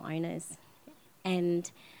traditional owners, and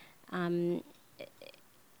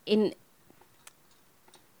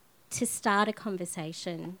to start a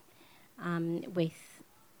conversation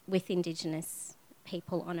with Indigenous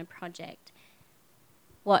people on a project,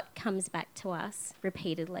 what comes back to us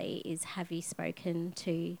repeatedly is, have you spoken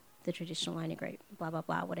to the traditional owner group, blah, blah,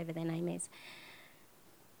 blah, whatever their name is.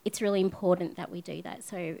 It's really important that we do that.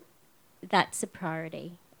 So that's a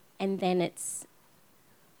priority. And then it's,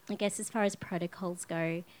 I guess as far as protocols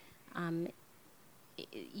go,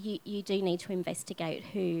 you do need to investigate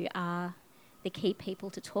who are the key people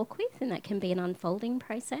to talk with, and that can be an unfolding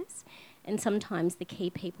process. And sometimes the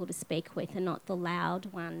key people to speak with are not the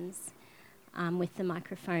loud ones with the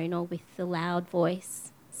microphone or with the loud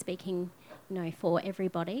voice speaking, you know, for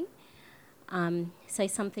everybody. So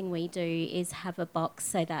something we do is have a box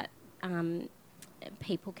so that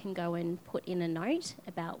people can go and put in a note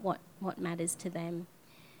about what matters to them,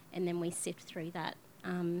 and then we sift through that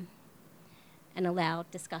and allow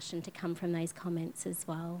discussion to come from those comments as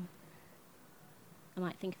well. I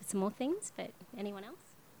might think of some more things, but anyone else?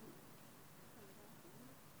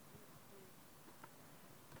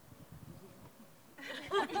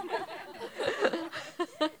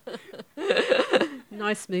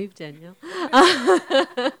 Nice move, Danielle.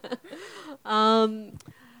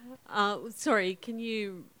 Sorry, can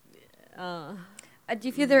you... do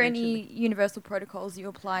you feel there are any universal protocols you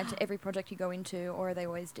apply to every project you go into, or are they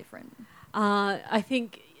always different? I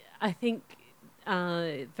think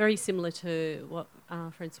very similar to what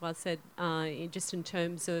Francois said, just in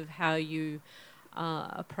terms of how you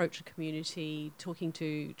approach a community, talking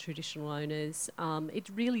to traditional owners. It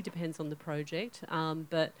really depends on the project,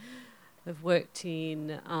 but I've worked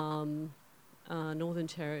in Northern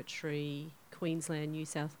Territory, Queensland, New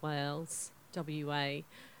South Wales, WA,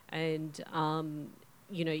 and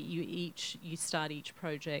you know, you start each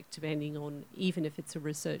project depending on, even if it's a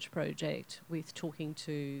research project, with talking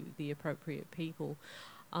to the appropriate people.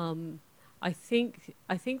 I think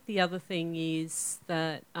the other thing is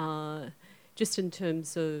that just in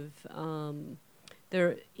terms of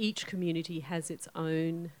each community has its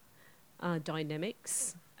own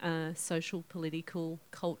dynamics, social, political,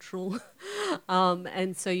 cultural,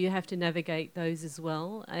 and so you have to navigate those as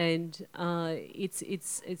well. And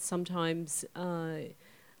it's sometimes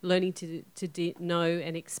learning to know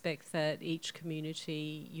and expect that each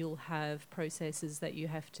community, you'll have processes that you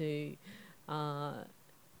have to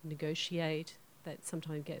negotiate, that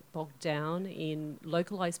sometimes get bogged down in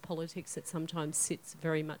localised politics that sometimes sits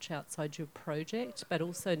very much outside your project, but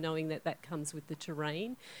also knowing that that comes with the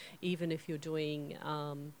terrain, even if you're doing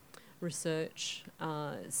research.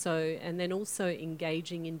 And then also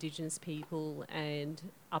engaging Indigenous people and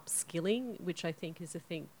upskilling, which I think is a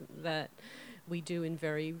thing that we do in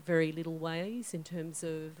very, very little ways in terms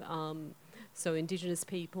of, so Indigenous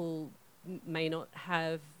people may not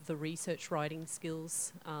have the research writing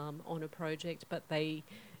skills on a project, but they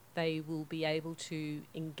will be able to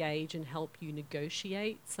engage and help you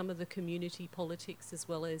negotiate some of the community politics, as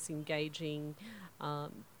well as engaging,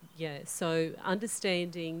 so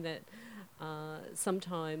understanding that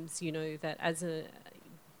sometimes, you know, that as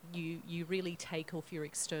you really take off your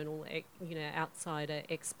external, outsider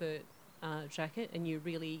expert jacket, and you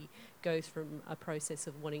really go from a process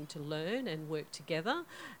of wanting to learn and work together,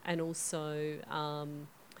 and also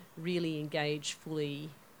really engage fully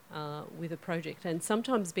with a project, and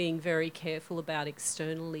sometimes being very careful about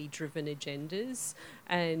externally driven agendas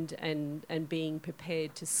and being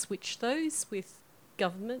prepared to switch those with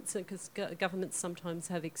governments, because governments sometimes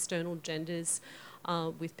have external agendas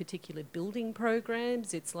with particular building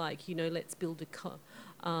programs. It's like, you know, let's build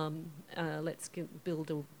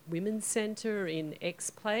build a women's centre in X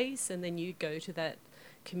place, and then you go to that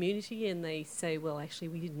community and they say, well, actually,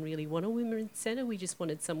 we didn't really want a women's centre. We just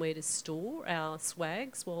wanted somewhere to store our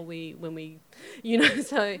swags when we,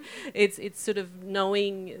 so it's sort of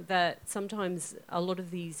knowing that sometimes a lot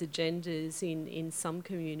of these agendas in some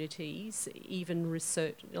communities, even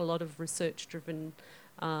a lot of research-driven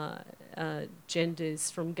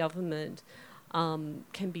agendas from government,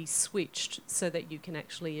 can be switched so that you can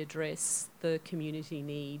actually address the community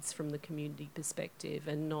needs from the community perspective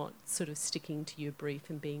and not sort of sticking to your brief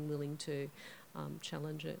and being willing to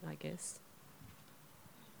challenge it, I guess.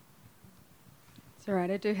 It's all right,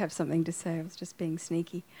 I do have something to say. I was just being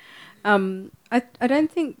sneaky. I don't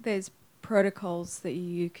think there's protocols that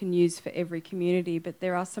you can use for every community, but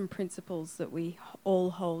there are some principles that we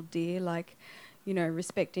all hold dear, like,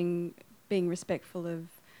 being respectful of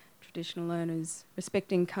traditional owners,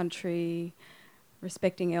 respecting country,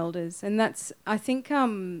 respecting elders, and that's, I think,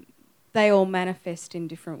 they all manifest in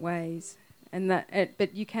different ways, and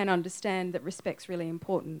but you can understand that respect's really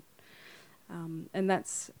important, and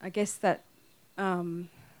that's, I guess, that's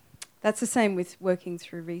the same with working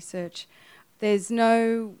through research. There's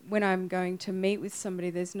no, when I'm going to meet with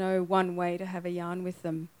somebody, there's no one way to have a yarn with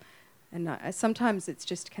them, and sometimes it's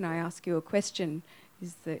just, can I ask you a question?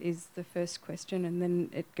 Is the first question, and then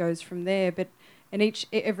it goes from there. But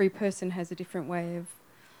every person has a different way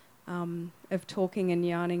of talking and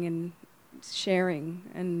yarning and sharing,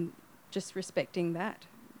 and just respecting that.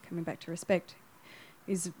 Coming back to respect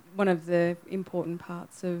is one of the important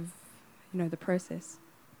parts of the process.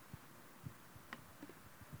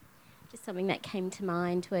 Just something that came to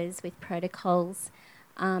mind was with protocols.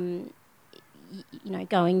 Going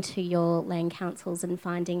to your land councils and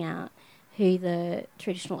finding out who the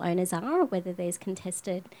traditional owners are, or whether there's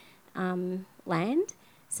contested land,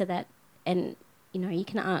 so that, and you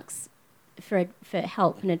can ask for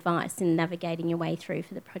help and advice in navigating your way through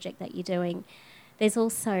for the project that you're doing. There's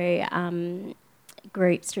also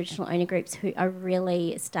groups, traditional owner groups, who are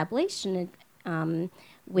really established and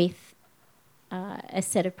with a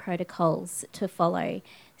set of protocols to follow.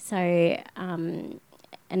 So an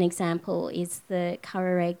example is the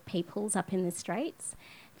Kurrareg peoples up in the Straits.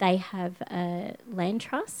 They have a land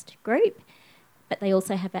trust group, but they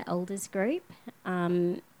also have an elders group,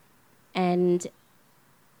 and I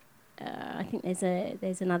think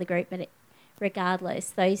there's another group. But regardless,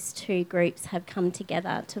 those two groups have come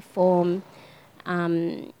together to form,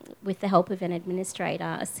 with the help of an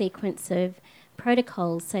administrator, a sequence of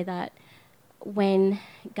protocols so that when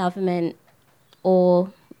government,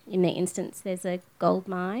 or in their instance, there's a gold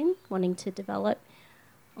mine wanting to develop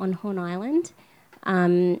on Horn Island,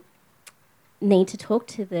 need to talk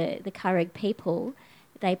to the Kurrareg people,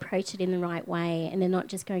 they approach it in the right way, and they're not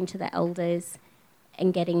just going to the elders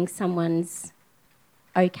and getting someone's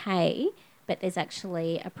okay, but there's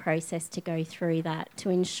actually a process to go through that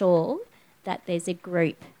to ensure that there's a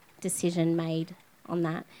group decision made on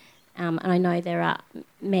that. And I know there are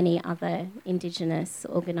many other Indigenous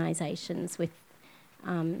organisations with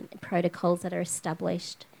protocols that are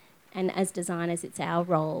established. And as designers, it's our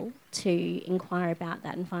role to inquire about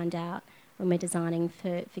that and find out when we're designing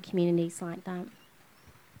for communities like that.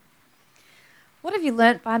 What have you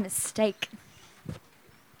learnt by mistake?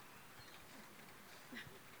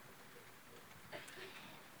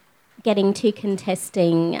 Getting two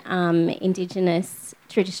contesting Indigenous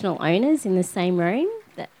traditional owners in the same room,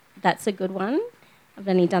 that's a good one. I've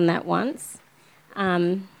only done that once.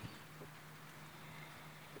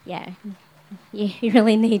 Yeah. You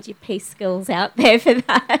really need your peace skills out there for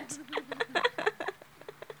that.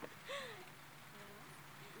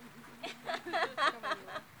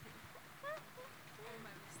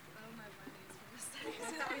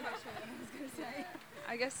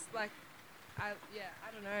 I guess, I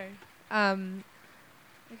don't know. I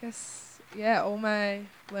guess, all my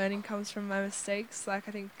learning comes from my mistakes. I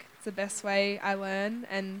think it's the best way I learn,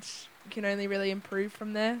 and you can only really improve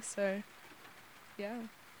from there. So, yeah.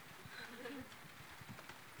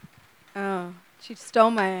 Oh, she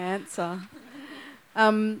stole my answer.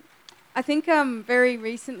 I think very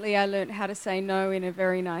recently I learnt how to say no in a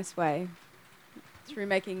very nice way through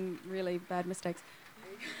making really bad mistakes.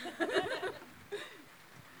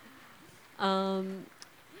 I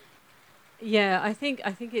think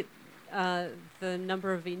it. The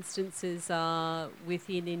number of instances are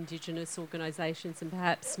within Indigenous organisations, and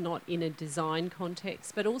perhaps not in a design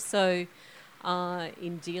context, but also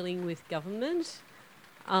in dealing with government.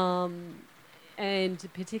 And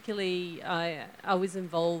particularly, I was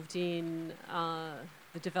involved in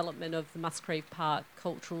the development of the Musgrave Park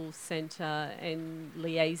Cultural Centre and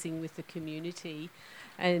liaising with the community.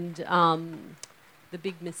 And the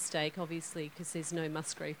big mistake, obviously, because there's no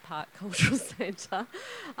Musgrave Park Cultural Centre.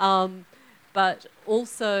 But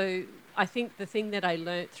also, I think the thing that I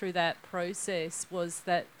learnt through that process was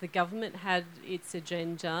that the government had its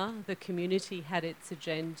agenda, the community had its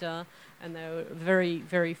agenda, and they were very,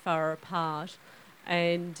 very far apart.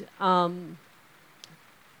 And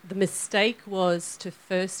the mistake was to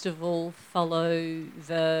first of all follow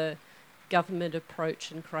the government approach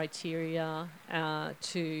and criteria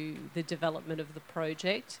to the development of the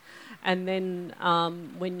project, and then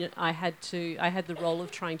when I had the role of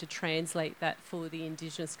trying to translate that for the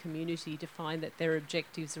Indigenous community to find that their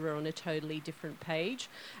objectives were on a totally different page,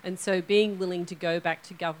 and so being willing to go back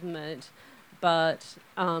to government, but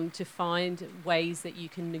to find ways that you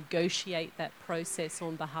can negotiate that process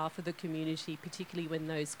on behalf of the community, particularly when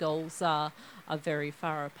those goals are very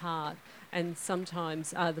far apart. And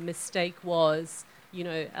sometimes the mistake was, you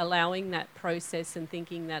know, allowing that process and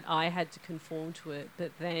thinking that I had to conform to it,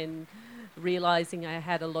 but then realising I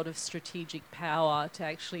had a lot of strategic power to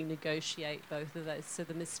actually negotiate both of those. So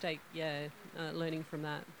the mistake, learning from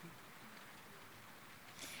that.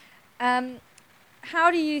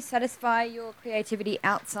 How do you satisfy your creativity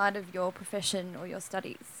outside of your profession or your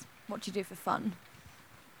studies? What do you do for fun?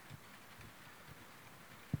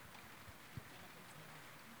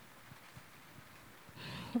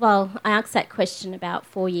 Well, I asked that question about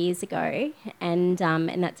 4 years ago, and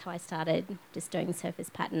that's how I started just doing surface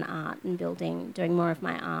pattern art and doing more of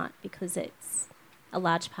my art, because it's a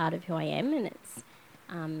large part of who I am, and it's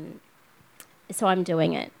so I'm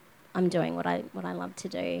doing it. I'm doing what I love to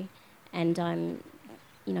do, and I'm,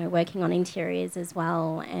 you know, working on interiors as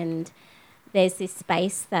well. And there's this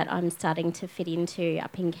space that I'm starting to fit into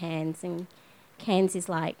up in Cairns, and Cairns is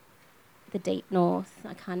like the deep north,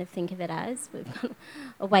 I kind of think of it as. We've got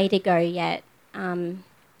a way to go yet. But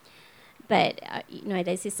you know,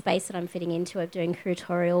 there's this space that I'm fitting into of doing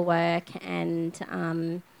curatorial work and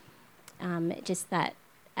just that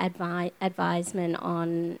advisement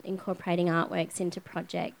on incorporating artworks into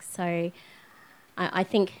projects. So I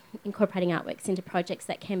think incorporating artworks into projects,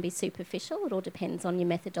 that can be superficial. It all depends on your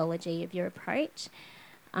methodology of your approach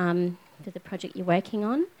for the project you're working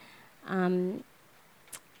on.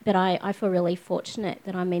 But I feel really fortunate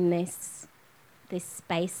that I'm in this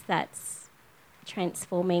space that's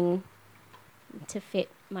transforming to fit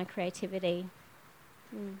my creativity.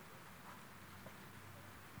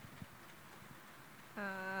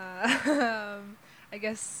 I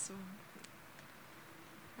guess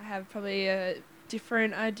I have probably a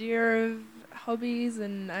different idea of hobbies,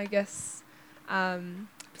 and I guess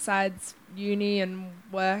besides uni and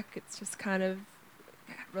work, it's just kind of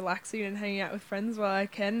relaxing and hanging out with friends while I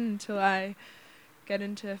can until I get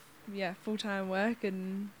into full-time work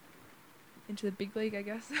and into the big league, I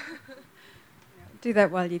guess. Do that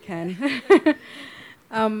while you can.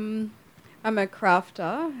 I'm a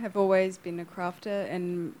crafter, have always been a crafter,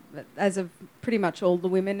 and as of pretty much all the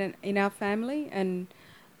women in our family, and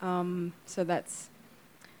so that's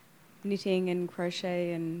knitting and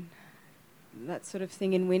crochet and that sort of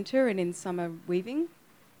thing in winter, and in summer weaving.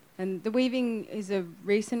 And the weaving is a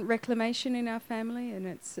recent reclamation in our family, and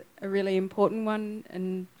it's a really important one,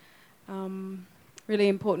 and really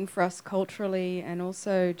important for us culturally, and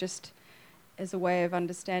also just as a way of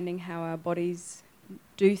understanding how our bodies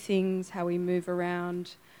do things, how we move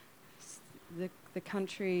around the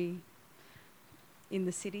country in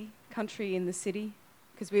the city,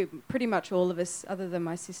 because we pretty much all of us, other than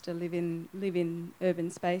my sister, live in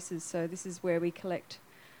urban spaces. So this is where we collect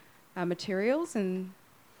our materials, and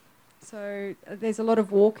so there's a lot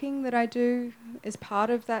of walking that I do as part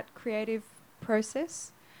of that creative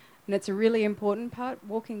process, and it's a really important part.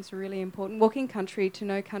 Walking's really important. Walking country to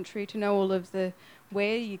know all of the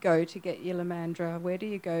where you go to get your lamandra, where do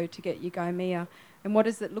you go to get your gymea, and what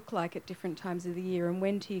does it look like at different times of the year, and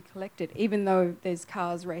when do you collect it, even though there's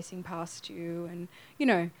cars racing past you, and you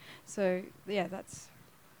know. So yeah,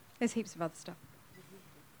 there's heaps of other stuff.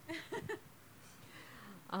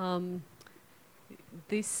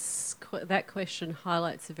 That question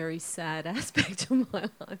highlights a very sad aspect of my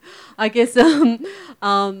life. I guess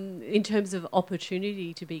in terms of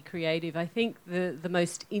opportunity to be creative, I think the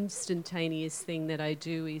most instantaneous thing that I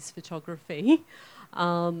do is photography,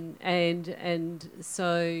 and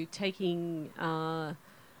so taking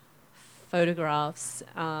photographs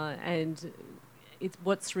and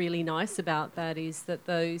what's really nice about that is that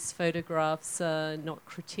those photographs are not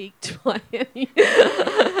critiqued by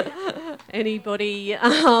anybody,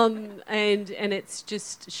 and it's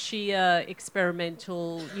just sheer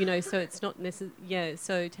experimental, you know. So it's not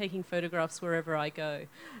so taking photographs wherever I go,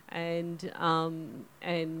 and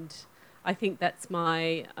I think that's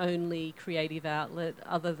my only creative outlet,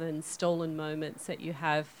 other than stolen moments that you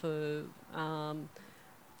have for,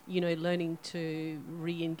 learning to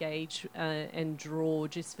re-engage and draw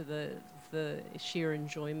just for the sheer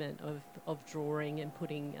enjoyment of drawing and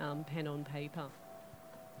putting pen on paper.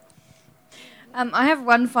 I have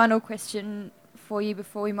one final question for you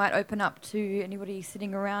before we might open up to anybody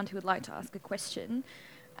sitting around who would like to ask a question.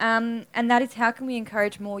 And that is, how can we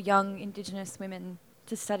encourage more young Indigenous women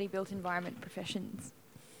to study built environment professions?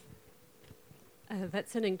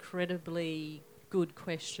 That's an incredibly good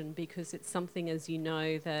question, because it's something, as you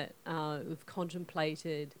know, that we've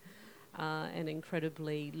contemplated an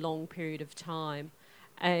incredibly long period of time.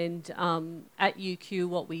 And at UQ,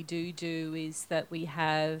 what we do is that we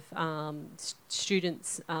have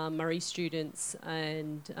students, Murray students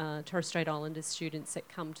and Torres Strait Islander students that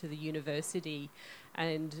come to the university,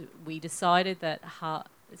 and we decided that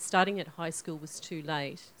starting at high school was too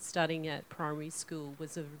late. Starting at primary school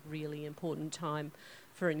was a really important time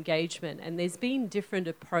for engagement. And there's been different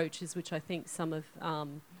approaches, which I think some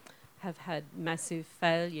have had massive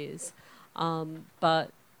failures,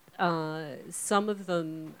 but some of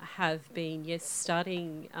them have been, yes,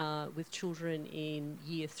 starting with children in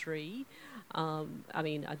year 3.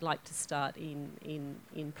 I'd like to start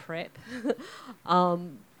in prep,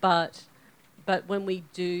 but when we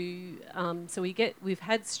do, we've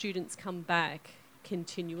had students come back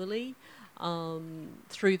continually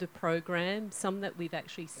through the program. Some that we've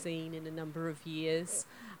actually seen in a number of years.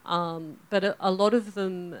 But a lot of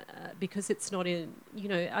them, because it's not in,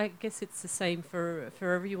 I guess it's the same for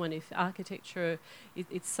everyone. If architecture,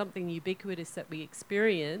 it's something ubiquitous that we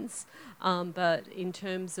experience, but in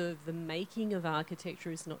terms of the making of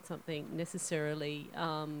architecture is not something necessarily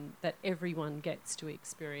that everyone gets to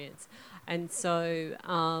experience. And so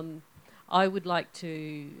I'd like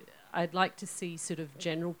to see sort of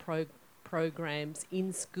general programs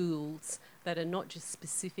in schools that are not just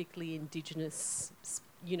specifically Indigenous,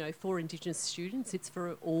 for Indigenous students. It's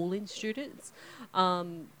for all in students,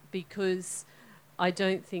 because I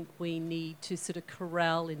don't think we need to sort of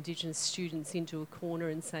corral Indigenous students into a corner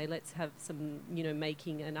and say, let's have some,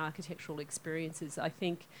 making and architectural experiences. I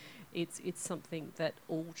think it's something that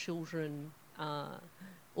all children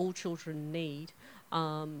need,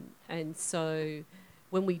 and so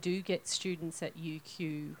when we do get students at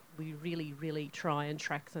UQ, we really, really try and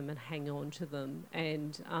track them and hang on to them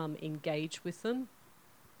and engage with them.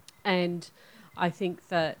 And I think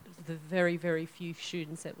that the very, very few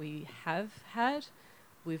students that we have had,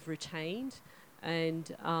 we've retained.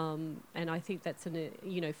 And I think that's,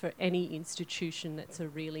 for any institution, that's a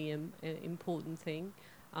really important thing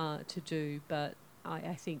to do. But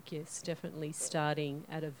I think, yes, definitely starting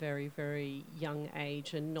at a very, very young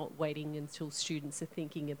age and not waiting until students are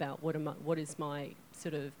thinking about what is my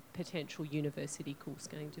sort of potential university course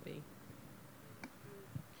going to be.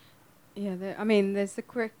 Yeah, there's the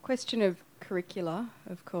question of curricula,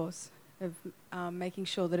 of course, of making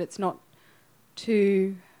sure that it's not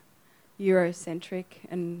too Eurocentric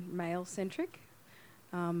and male-centric.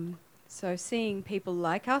 So seeing people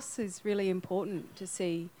like us is really important, to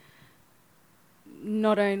see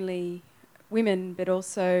not only women but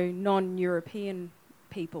also non-European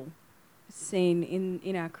people seen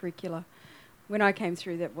in our curricula. When I came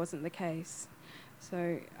through, that wasn't the case.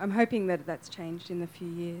 So I'm hoping that that's changed in the few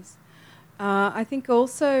years. I think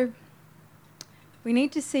also we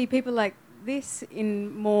need to see people like this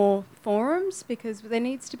in more forums, because there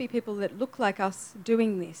needs to be people that look like us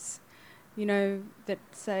doing this, that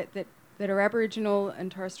say that are Aboriginal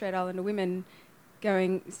and Torres Strait Islander women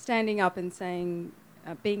standing up and saying,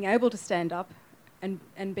 being able to stand up and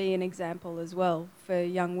be an example as well for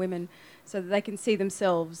young women, so that they can see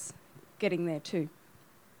themselves getting there too.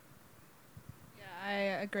 Yeah, I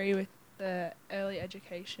agree with the early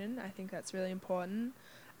education. I think that's really important.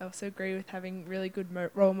 I also agree with having really good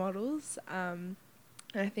role models. And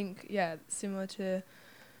I think, yeah, similar to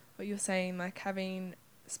what you're saying, like having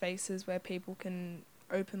spaces where people can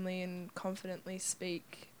openly and confidently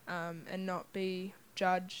speak and not be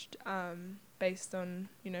judged based on,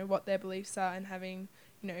 what their beliefs are, and having,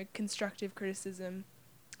 constructive criticism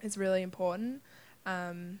is really important.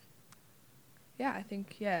 I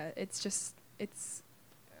think, it's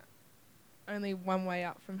only one way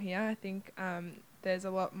up from here. I think there's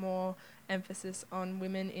a lot more emphasis on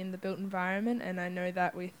women in the built environment, and I know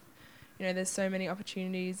that with, there's so many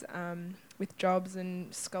opportunities with jobs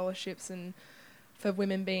and scholarships, and for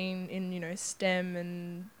women being in, STEM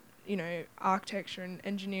and, architecture and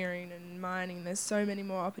engineering and mining. There's so many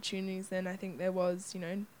more opportunities than I think there was,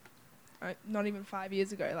 not even 5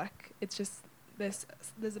 years ago. Like, it's just, there's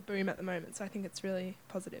a boom at the moment, so I think it's really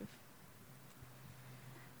positive.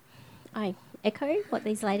 I echo what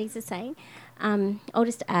these ladies are saying. I'll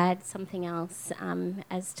just add something else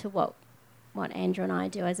as to what Andrew and I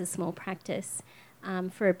do as a small practice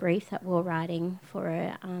for a brief that we're writing for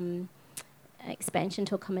a expansion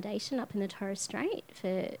to accommodation up in the Torres Strait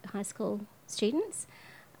for high school students.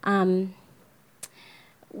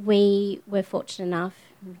 We were fortunate enough,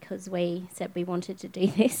 because we said we wanted to do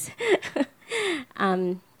this,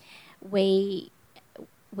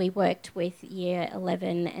 we worked with year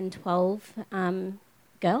 11 and 12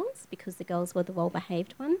 girls, because the girls were the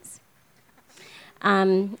well-behaved ones.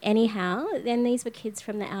 Anyhow, then these were kids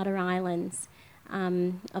from the outer islands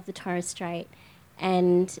of the Torres Strait,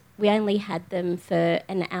 and we only had them for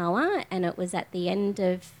an hour, and it was at the end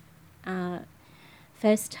of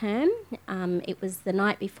first term. It was the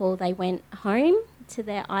night before they went home to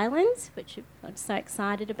their islands, which I'm so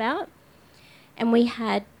excited about. And we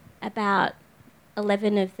had about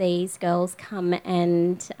 11 of these girls come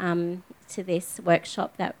and to this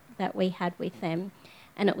workshop that we had with them.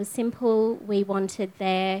 And it was simple. We wanted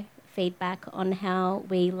their feedback on how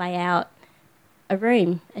we lay out a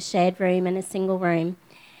room, a shared room and a single room.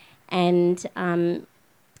 And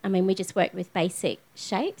we just worked with basic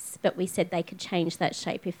shapes, but we said they could change that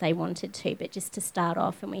shape if they wanted to, but just to start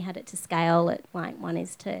off, and we had it to scale at like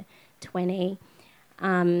 1:20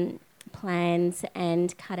 plans,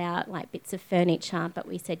 and cut out like bits of furniture, but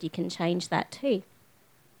we said you can change that too.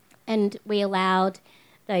 And we allowed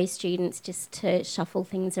those students just to shuffle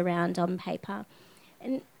things around on paper.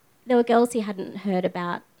 And there were girls who hadn't heard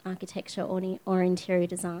about architecture or interior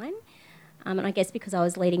design. And I guess because I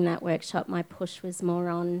was leading that workshop, my push was more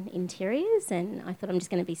on interiors, and I thought I'm just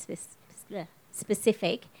going to be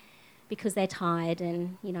specific because they're tired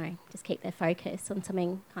and, just keep their focus on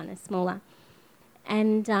something kind of smaller.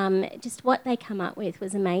 And just what they come up with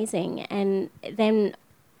was amazing. And then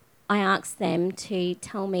I asked them to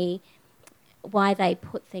tell me why they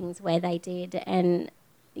put things where they did, and,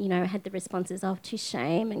 had the responses of to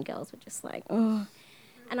shame, and girls were just like, oh.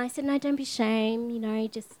 And I said, no, don't be ashamed,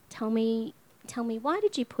 just tell me why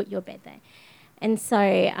did you put your bed there? And so,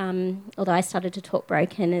 although I started to talk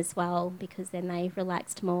broken as well, because then they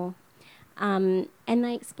relaxed more, and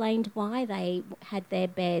they explained why they had their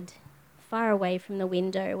bed far away from the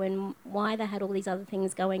window and why they had all these other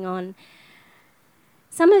things going on.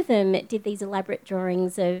 Some of them did these elaborate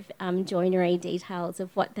drawings of joinery details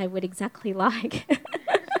of what they would exactly like.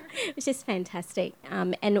 It was just fantastic.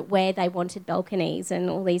 And where they wanted balconies and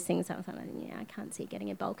all these things. I was like, I can't see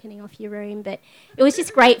getting a balcony off your room. But it was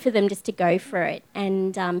just great for them just to go for it,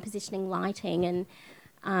 and positioning lighting, and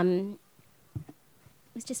it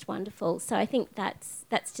was just wonderful. So I think that's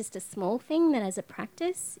just a small thing that as a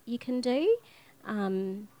practice you can do,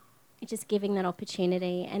 just giving that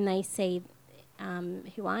opportunity, and they see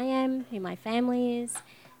who I am, who my family is,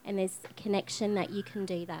 and there's a connection that you can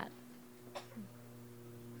do that.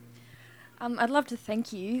 I'd love to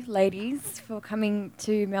thank you, ladies, for coming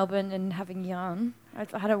to Melbourne and having yarn. I've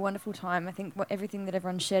had a wonderful time. I think everything that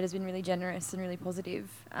everyone shared has been really generous and really positive.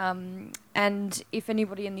 And if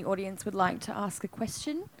anybody in the audience would like to ask a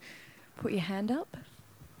question, put your hand up.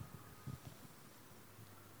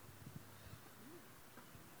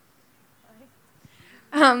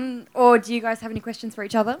 Or do you guys have any questions for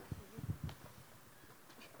each other?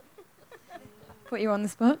 Put you on the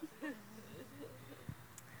spot.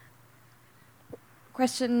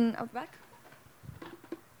 Question up the back.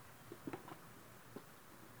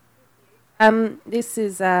 This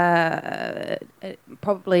is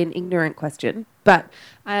probably an ignorant question, but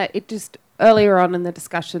it just earlier on in the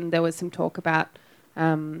discussion there was some talk about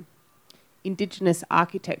Indigenous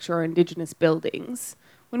architecture or Indigenous buildings.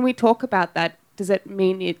 When we talk about that, does it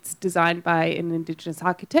mean it's designed by an Indigenous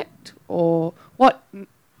architect, or what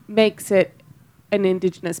makes it an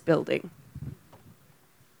Indigenous building?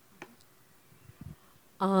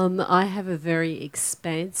 I have a very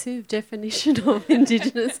expansive definition of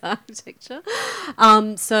Indigenous architecture.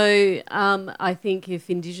 I think if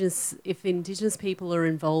Indigenous people are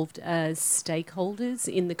involved as stakeholders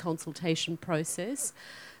in the consultation process,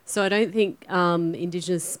 so I don't think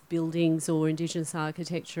Indigenous buildings or Indigenous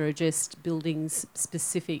architecture are just buildings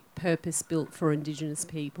specific, purpose-built for Indigenous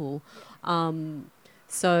people.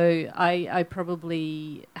 So I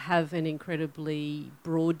probably have an incredibly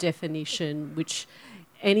broad definition, which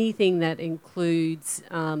anything that includes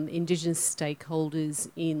Indigenous stakeholders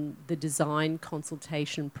in the design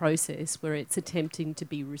consultation process, where it's attempting to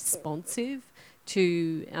be responsive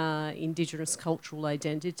to Indigenous cultural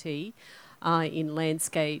identity in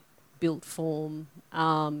landscape built form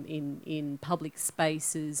in public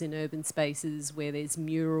spaces, in urban spaces where there's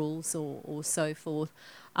murals or so forth.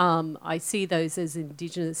 I see those as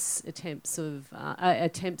Indigenous attempts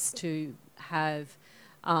to have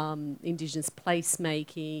Indigenous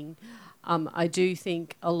placemaking. I do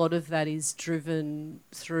think a lot of that is driven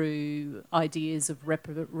through ideas of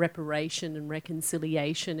reparation and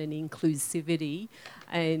reconciliation and inclusivity,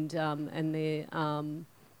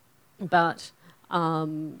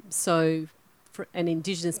 so for an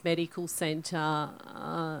Indigenous medical centre,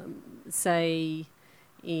 say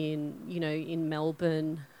in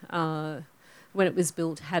Melbourne, when it was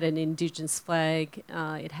built, had an Indigenous flag.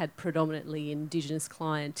 It had predominantly Indigenous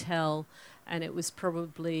clientele, and it was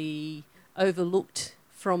probably overlooked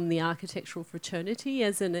from the architectural fraternity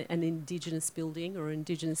as an Indigenous building or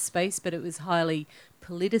Indigenous space, but it was highly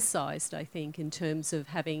politicised, I think, in terms of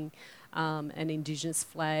having an Indigenous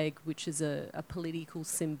flag, which is a political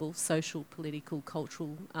symbol, social, political,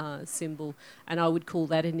 cultural symbol, and I would call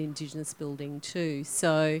that an Indigenous building too.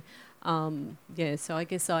 So, so I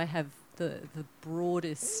guess I have the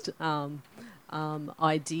broadest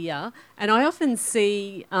idea, and I often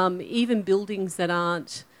see even buildings that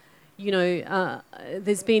aren't,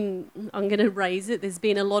 there's been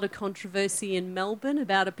a lot of controversy in Melbourne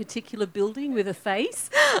about a particular building with a face,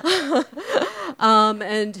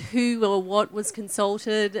 and who or what was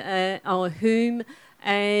consulted or whom,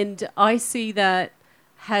 and I see that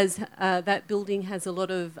that building has a lot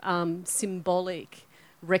of symbolic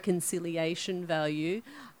reconciliation value.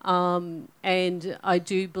 And I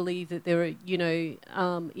do believe that there are,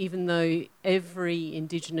 even though every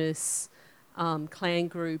Indigenous clan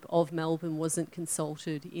group of Melbourne wasn't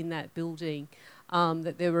consulted in that building,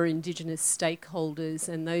 that there were Indigenous stakeholders,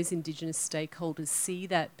 and those Indigenous stakeholders see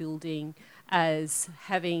that building as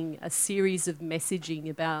having a series of messaging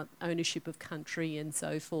about ownership of country and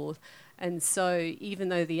so forth. And so even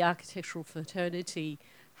though the architectural fraternity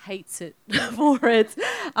hates it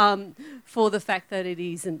for the fact that it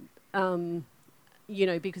isn't,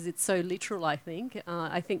 because it's so literal, I think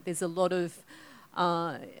there's a lot of,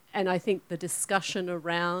 and I think the discussion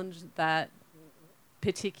around that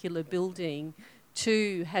particular building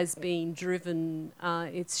too has been driven,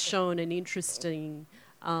 it's shown an interesting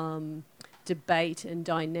debate and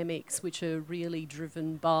dynamics which are really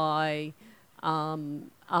driven by,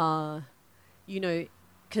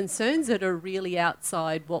 concerns that are really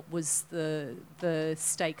outside what was the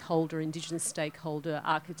Indigenous stakeholder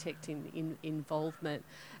architect involvement.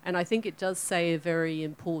 And I think it does say a very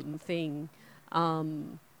important thing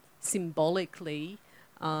symbolically,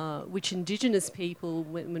 which Indigenous people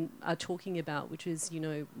when are talking about, which is,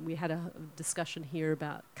 we had a discussion here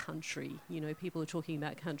about country, people are talking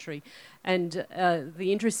about country. And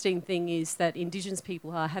the interesting thing is that Indigenous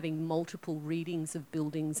people are having multiple readings of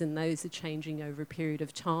buildings, and those are changing over a period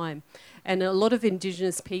of time. And a lot of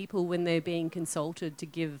Indigenous people, when they're being consulted to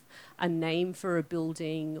give a name for a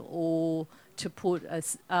building or to put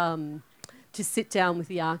to sit down with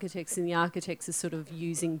the architects, and the architects are sort of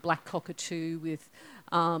using black cockatoo with,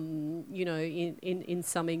 in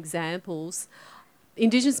some examples,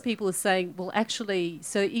 Indigenous people are saying, well, actually,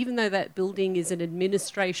 so even though that building is an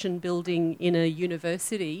administration building in a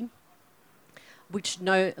university, which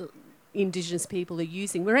no Indigenous people are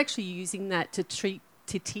using, we're actually using that to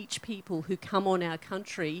teach people who come on our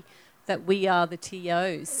country that we are the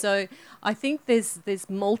TOs. So I think there's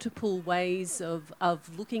multiple ways of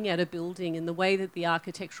looking at a building, and the way that the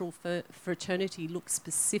architectural fraternity looks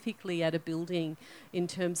specifically at a building in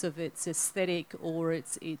terms of its aesthetic or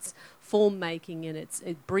its form making and its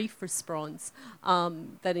brief response,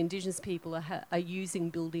 that Indigenous people are using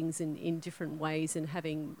buildings in different ways and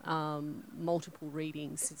having multiple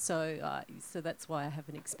readings. So that's why I have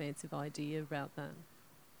an expansive idea about that.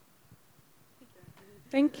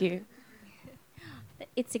 Thank you.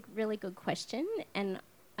 It's a really good question, and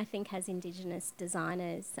I think as Indigenous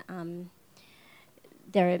designers,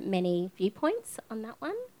 there are many viewpoints on that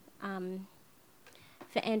one.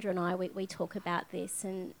 For Andrew and I, we talk about this,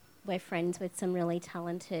 and we're friends with some really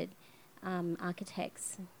talented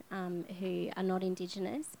architects who are not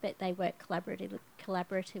Indigenous, but they work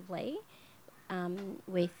collaboratively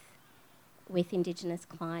with Indigenous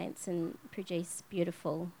clients and produce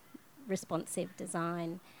beautiful, responsive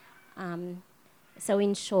design. So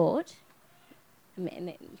in short,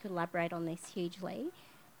 and you could elaborate on this hugely,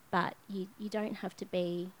 but you don't have to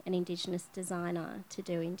be an Indigenous designer to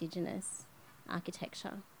do Indigenous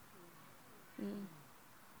architecture.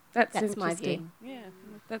 That's my view. Yeah,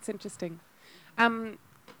 that's interesting. Can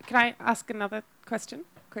I ask another question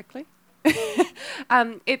quickly?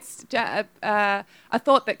 It's a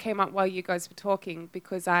thought that came up while you guys were talking,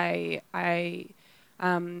 because I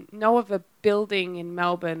know of a building in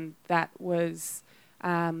Melbourne that was,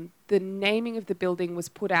 the naming of the building was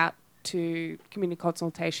put out to community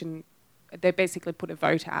consultation. They basically put a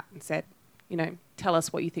vote out and said, tell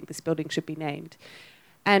us what you think this building should be named.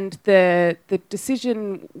 And the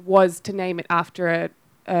decision was to name it after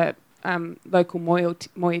a local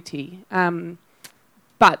moiety.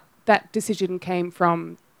 But that decision came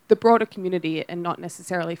from the broader community and not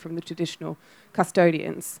necessarily from the traditional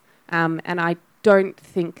custodians. And I don't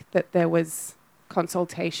think that there was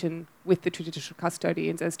consultation with the traditional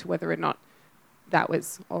custodians as to whether or not that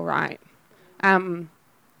was all right.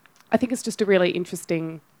 I think it's just a really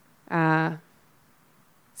interesting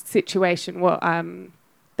situation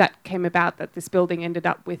that came about, that this building ended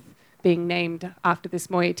up with being named after this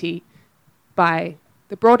moiety by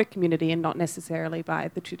the broader community and not necessarily by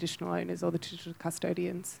the traditional owners or the traditional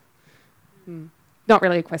custodians. Not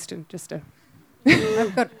really a question, just a...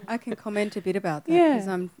 I can comment a bit about that, because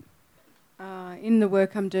I'm in the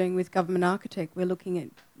work I'm doing with Government Architect, we're looking at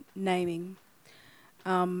naming.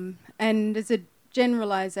 And as a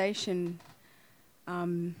generalisation,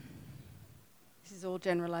 this is all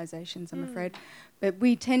generalisations, I'm afraid, but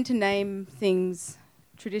we tend to name things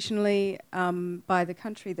traditionally by the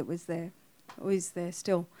country that was there, or is there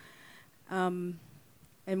still. And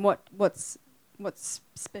what's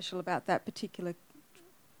special about that particular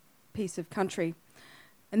piece of country.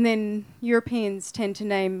 And then Europeans tend to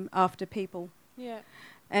name after people. Yeah.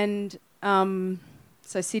 And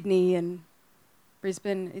so Sydney and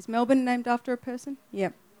Brisbane. Is Melbourne named after a person?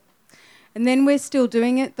 Yep. And then we're still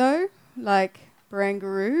doing it though, like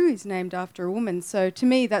Barangaroo is named after a woman. So to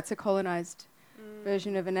me that's a colonised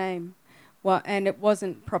version of a name. And it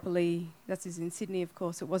wasn't properly, that is in Sydney of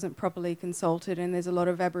course, it wasn't properly consulted, and there's a lot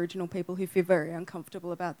of Aboriginal people who feel very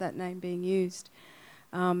uncomfortable about that name being used.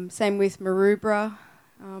 Same with Maroubra,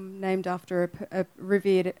 named after a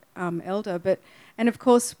revered elder. And of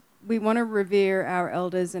course we want to revere our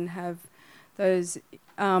elders and have those,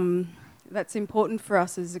 that's important for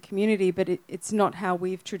us as a community, but it's not how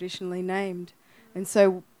we've traditionally named. And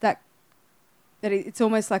so that it's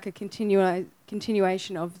almost like a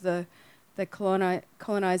continuation of the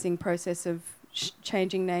colonising process of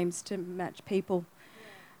changing names to match people.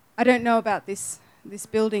 I don't know about this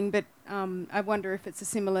building, but I wonder if it's a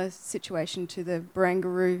similar situation to the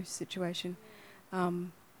Barangaroo situation,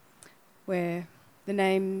 where the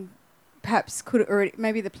name perhaps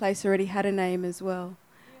maybe the place already had a name as well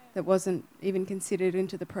that wasn't even considered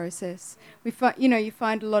into the process. You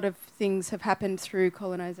find a lot of things have happened through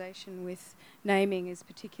colonisation, with naming is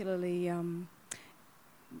particularly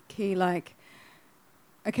key. Like,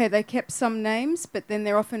 okay, they kept some names, but then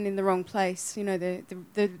they're often in the wrong place.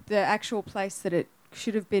 The actual place that it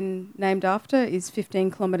should have been named after is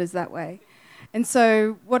 15 kilometres that way. And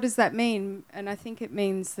so what does that mean? And I think it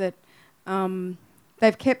means that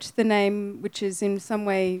they've kept the name, which is in some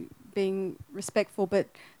way being respectful, but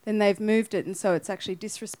then they've moved it, and so it's actually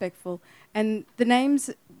disrespectful. And the names,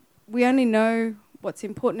 we only know what's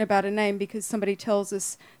important about a name because somebody tells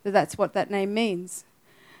us that that's what that name means.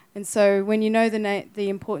 And so when you know the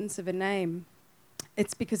importance of a name,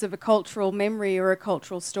 it's because of a cultural memory or a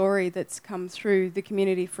cultural story that's come through the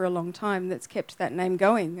community for a long time that's kept that name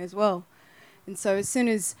going as well. And so as soon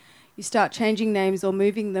as you start changing names or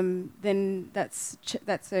moving them, then that's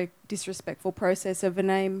a disrespectful process of a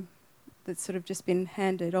name that's sort of just been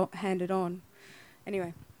handed on.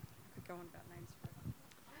 Anyway, I could go on about names forever.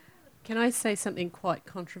 Can I say something quite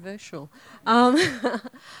controversial?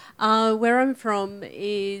 Where I'm from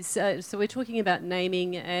is, so we're talking about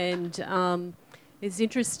naming, and it's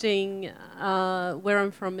interesting, where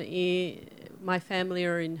I'm from, my family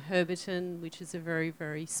are in Herberton, which is a very,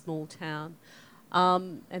 very small town.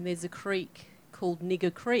 And there's a creek called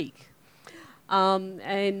Nigger Creek.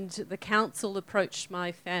 And the council approached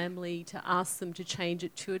my family to ask them to change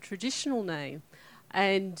it to a traditional name.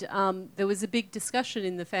 And there was a big discussion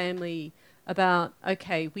in the family about,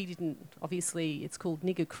 okay, obviously it's called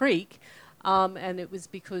Nigger Creek, and it was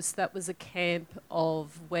because that was a camp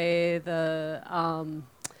of where the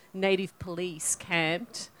native police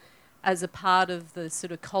camped as a part of the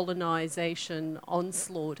sort of colonisation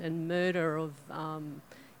onslaught and murder of,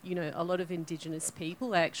 a lot of Indigenous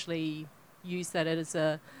people. They actually used that as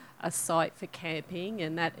a site for camping,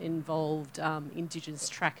 and that involved Indigenous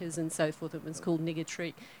trackers and so forth. It was called Nigger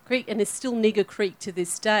Creek, and it's still Nigger Creek to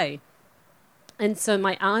this day. And so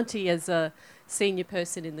my auntie, as a senior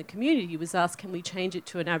person in the community was asked, can we change it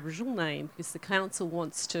to an Aboriginal name because the council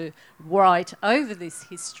wants to write over this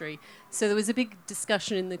history. So there was a big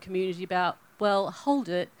discussion in the community about, well, hold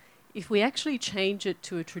it, if we actually change it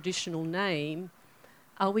to a traditional name,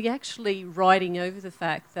 are we actually writing over the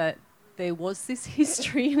fact that there was this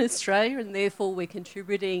history in Australia and therefore we're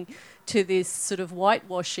contributing to this sort of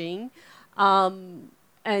whitewashing? And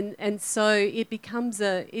so it becomes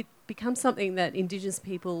something that Indigenous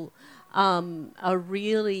people are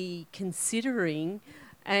really considering,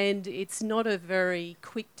 and it's not a very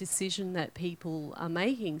quick decision that people are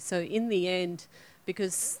making. So in the end,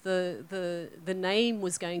 because the name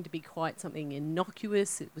was going to be quite something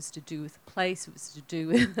innocuous, it was to do with the place, it was to do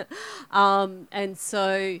with... and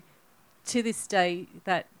so to this day,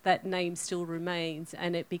 that name still remains,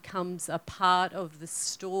 and it becomes a part of the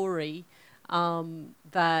story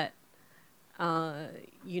that...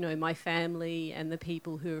 my family and the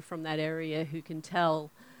people who are from that area who can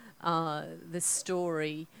tell the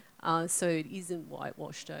story, so it isn't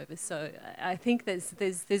whitewashed over. So I think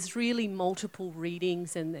there's really multiple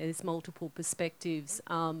readings and there's multiple perspectives,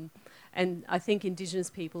 and I think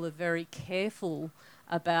Indigenous people are very careful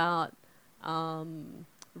about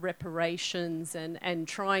reparations and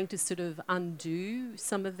trying to sort of undo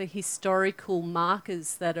some of the historical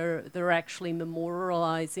markers that are actually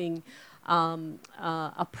memorialising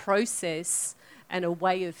a process and a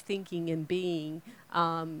way of thinking and being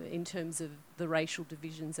in terms of the racial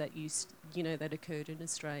divisions that that occurred in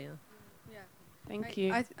Australia. Yeah, Thank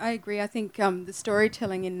you. I agree. I think the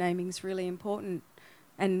storytelling in naming is really important,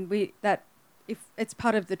 and if it's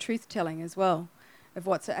part of the truth telling as well of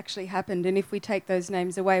what's actually happened. And if we take those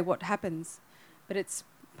names away, what happens? But it's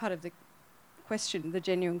part of the question, the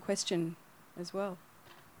genuine question as well.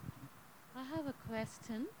 I have a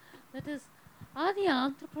question. That is, are the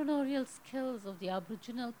entrepreneurial skills of the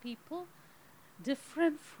Aboriginal people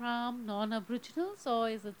different from non-Aboriginals, or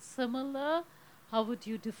is it similar? How would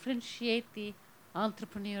you differentiate the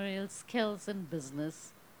entrepreneurial skills in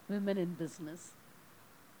business, women in business?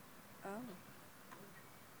 Oh,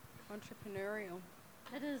 entrepreneurial.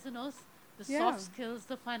 That is, the Yeah. soft skills,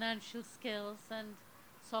 the financial skills, and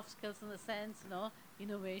soft skills in the sense,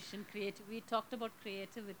 innovation, creative. We talked about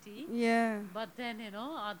creativity. Yeah. But then,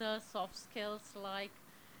 other soft skills like,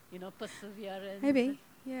 perseverance. Maybe,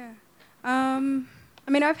 yeah.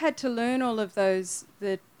 I've had to learn all of those,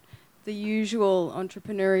 the usual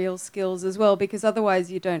entrepreneurial skills as well, because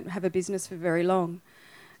otherwise you don't have a business for very long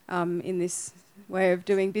in this way of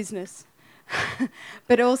doing business.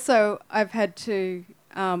 But also I've had to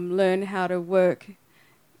learn how to work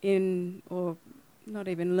or not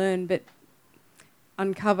even learn, but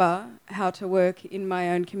uncover how to work in my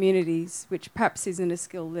own communities, which perhaps isn't a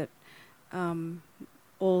skill that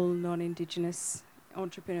all non-Indigenous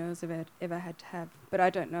entrepreneurs have ever had to have, but I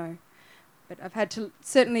don't know. But I've had to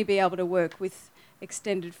certainly be able to work with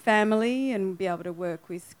extended family and be able to work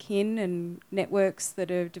with kin and networks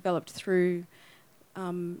that are developed through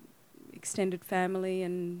extended family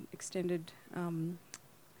and extended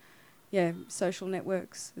social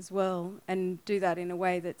networks as well, and do that in a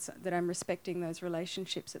way that I'm respecting those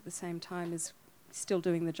relationships at the same time as still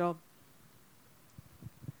doing the job.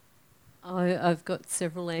 I've got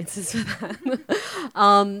several answers for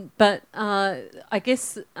that. But I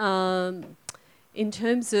guess in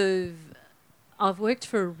terms of, I've worked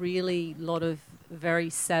for a really lot of very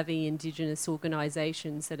savvy Indigenous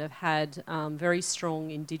organisations that have had very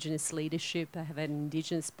strong Indigenous leadership. They have had an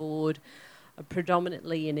Indigenous board,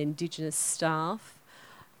 predominantly an Indigenous staff,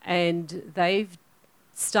 and they've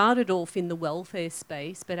started off in the welfare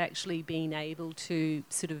space, but actually been able to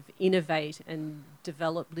sort of innovate and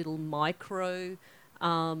develop little micro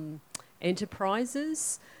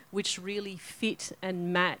enterprises which really fit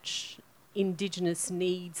and match Indigenous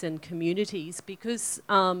needs and communities, because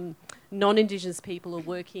non-Indigenous people are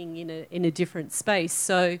working in a different space.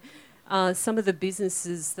 So some of the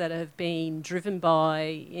businesses that have been driven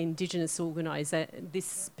by Indigenous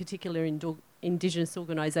this particular Indigenous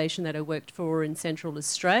organisation that I worked for in Central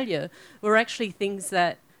Australia were actually things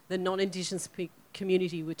that the non-Indigenous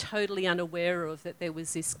community were totally unaware of, that there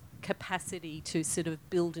was this capacity to sort of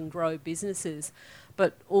build and grow businesses.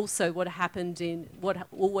 But also what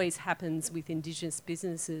always happens with Indigenous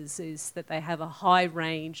businesses is that they have a high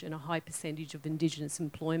range and a high percentage of Indigenous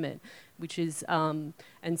employment, which is, and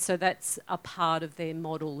so that's a part of their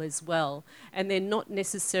model as well. And they're not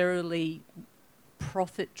necessarily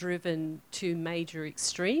profit driven to major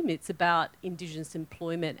extreme. It's about Indigenous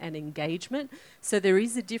employment and engagement. So there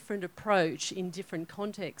is a different approach in different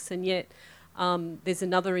contexts, and yet There's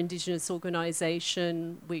another Indigenous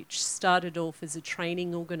organisation which started off as a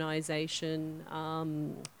training organisation,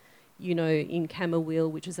 in Camooweal,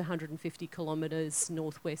 which is 150 kilometres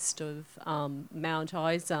northwest of Mount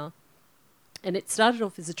Isa. And it started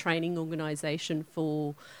off as a training organisation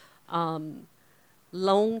for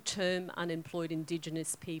long-term unemployed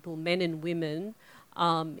Indigenous people, men and women,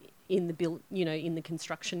 in the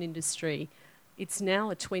construction industry. It's now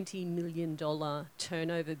a $20 million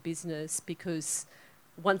turnover business because,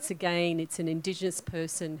 once again, it's an Indigenous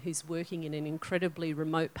person who's working in an incredibly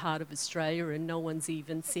remote part of Australia and no one's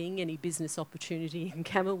even seeing any business opportunity in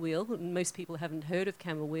Camooweal. And most people haven't heard of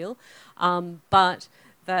Camooweal. But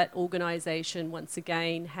that organisation, once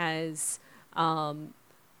again, has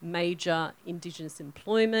major Indigenous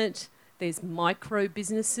employment. There's micro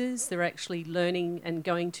businesses. They're actually learning and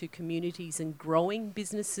going to communities and growing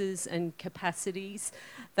businesses and capacities.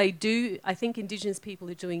 I think Indigenous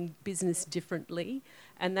people are doing business differently,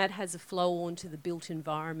 and that has a flow on to the built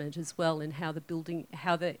environment as well, and how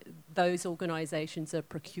those organisations are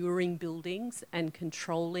procuring buildings and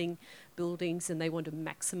controlling buildings, and they want to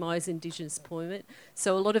maximise Indigenous employment.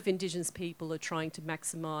 So a lot of Indigenous people are trying to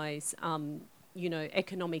maximise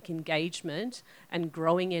economic engagement and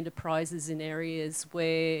growing enterprises in areas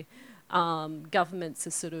where governments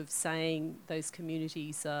are sort of saying those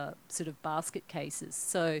communities are sort of basket cases.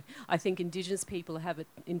 So I think Indigenous people have an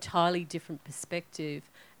entirely different perspective,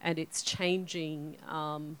 and it's changing.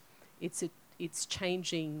 It's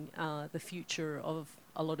changing the future of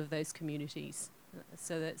a lot of those communities.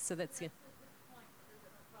 So that's yeah.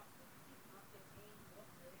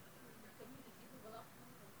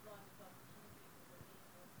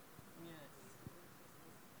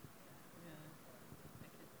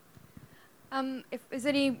 If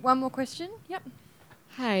there's one more question, yep.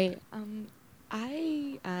 Hi,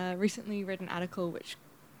 I recently read an article which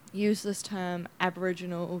used this term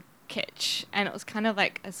Aboriginal kitsch, and it was kind of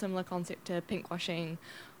like a similar concept to pinkwashing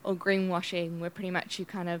or greenwashing, where pretty much you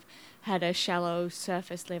kind of had a shallow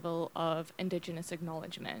surface level of Indigenous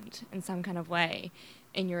acknowledgement in some kind of way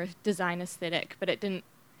in your design aesthetic, but it didn't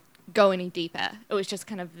go any deeper. It was just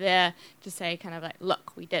kind of there to say kind of like,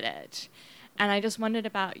 look, we did it. And I just wondered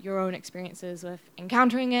about your own experiences with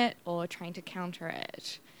encountering it or trying to counter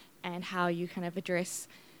it, and how you kind of address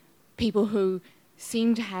people who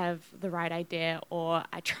seem to have the right idea or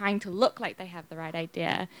are trying to look like they have the right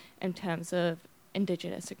idea in terms of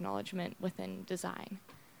Indigenous acknowledgement within design.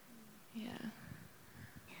 Yeah.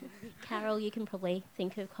 Carol, you can probably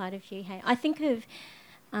think of quite a few. Hey, I think of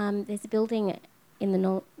there's a building in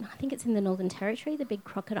the I think it's in the Northern Territory, the big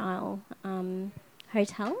Crocodile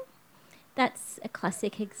Hotel. That's a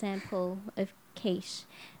classic example of quiche.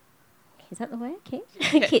 Is that the word?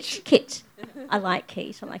 Quiche? Kitsch. I like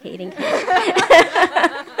quiche. I like eating quiche.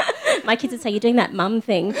 My kids would say, you're doing that mum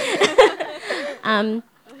thing.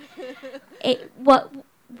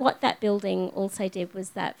 What that building also did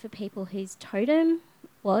was that for people whose totem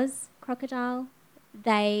was crocodile,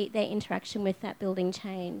 their interaction with that building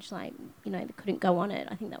changed. Like, they couldn't go on it.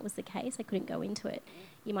 I think that was the case. They couldn't go into it.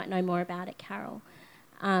 You might know more about it, Carol.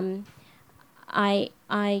 I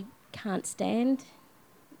can't stand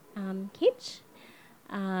kitsch.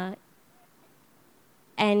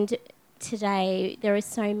 And today there are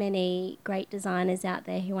so many great designers out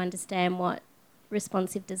there who understand what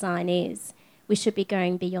responsive design is. We should be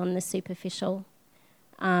going beyond the superficial.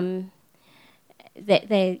 They're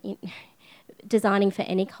designing for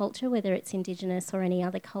any culture, whether it's Indigenous or any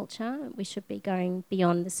other culture. We should be going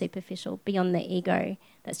beyond the superficial, beyond the ego.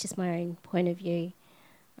 That's just my own point of view.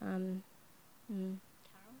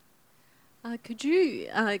 Could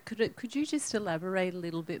you just elaborate a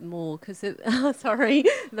little bit more? Because sorry,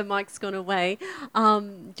 the mic's gone away.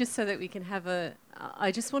 Just so that we can have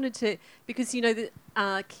I just wanted to, because the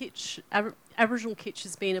kitsch, Aboriginal kitsch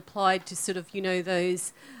has been applied to sort of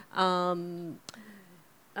those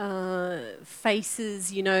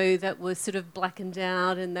faces, that were sort of blackened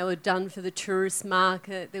out, and they were done for the tourist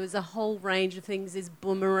market. There was a whole range of things. There's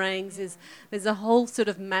boomerangs. There's a whole sort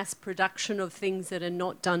of mass production of things that are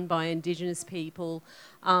not done by Indigenous people,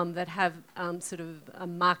 that have sort of a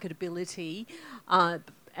marketability.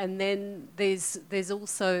 And then there's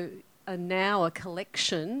also now a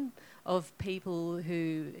collection of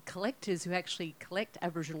collectors who actually collect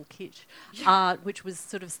Aboriginal kitsch art, which was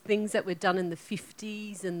sort of things that were done in the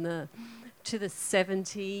 50s and to the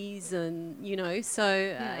 70s, and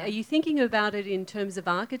so are you thinking about it in terms of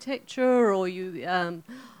architecture, or you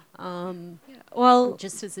well,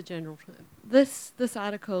 just as a general term? This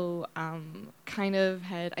article kind of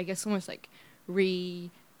had, I guess, almost like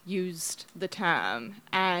reused the term,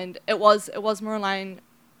 and it was more aligned.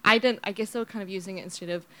 I guess they were kind of using it instead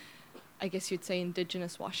of, I guess you'd say,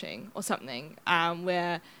 Indigenous washing or something,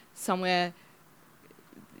 where somewhere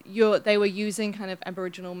they were using kind of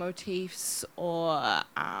Aboriginal motifs or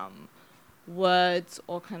words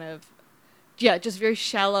or kind of, just very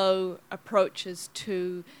shallow approaches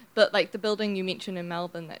to, but like the building you mentioned in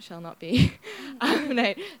Melbourne that shall not be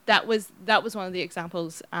named, that was one of the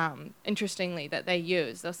examples, interestingly, that they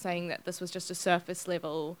used. They're saying that this was just a surface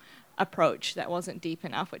level approach that wasn't deep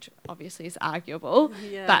enough, which obviously is arguable,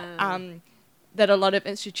 but that a lot of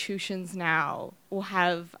institutions now will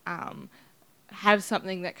have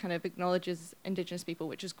something that kind of acknowledges Indigenous people,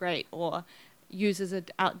 which is great, or uses a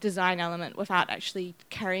design element without actually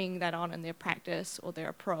carrying that on in their practice or their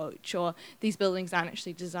approach, or these buildings aren't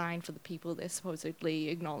actually designed for the people they're supposedly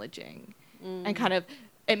acknowledging. And kind of,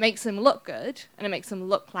 it makes them look good, and it makes them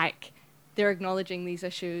look like they're acknowledging these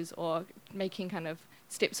issues or making kind of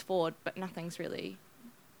steps forward, but nothing's really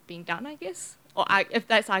being done, I guess. Or if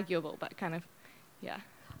that's arguable, but kind of,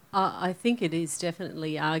 I think it is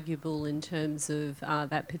definitely arguable in terms of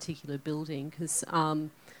that particular building, because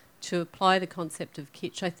to apply the concept of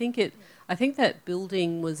kitsch, I think that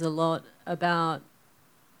building was a lot about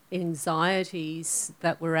anxieties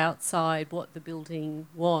that were outside what the building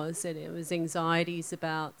was, and it was anxieties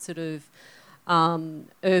about sort of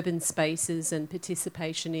urban spaces and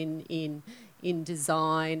participation in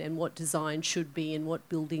design and what design should be and what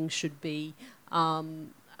buildings should be,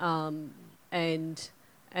 and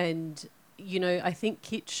you know, I think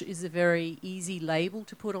kitsch is a very easy label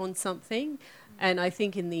to put on something, and I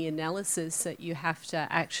think in the analysis that you have to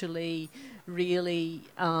actually really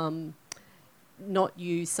not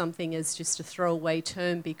use something as just a throwaway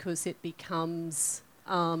term, because it becomes,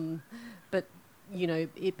 it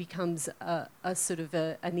becomes a sort of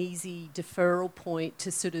an easy deferral point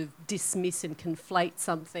to sort of dismiss and conflate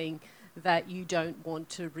something that you don't want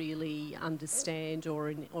to really understand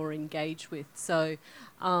or engage with. So,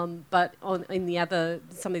 but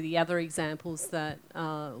some of the other examples that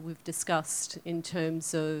we've discussed in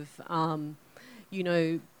terms of,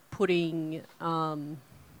 putting,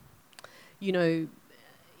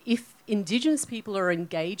 if Indigenous people are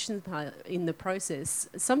engaged in the process,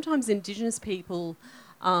 sometimes Indigenous people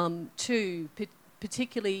too,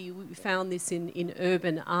 particularly we found this in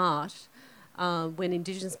urban art, when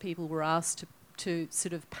Indigenous people were asked to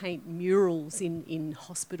sort of paint murals in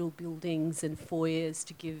hospital buildings and foyers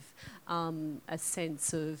to give a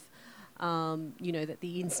sense of, that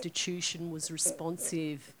the institution was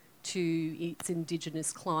responsive to its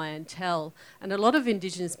Indigenous clientele. And a lot of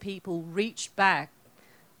Indigenous people reached back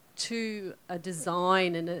to a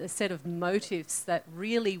design and a set of motifs that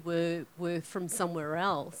really were from somewhere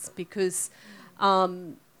else, because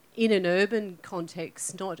in an urban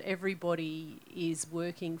context, not everybody is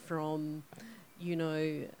working from,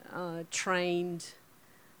 trained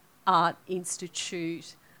art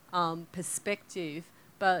institute perspective,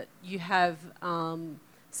 but you have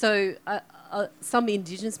some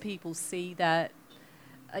Indigenous people see that.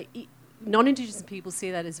 Non-Indigenous people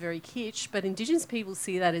see that as very kitsch, but Indigenous people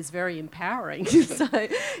see that as very empowering. So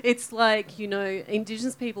it's like,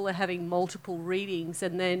 Indigenous people are having multiple readings,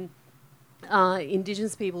 and then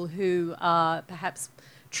Indigenous people who are perhaps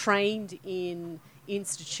trained in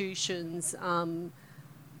institutions on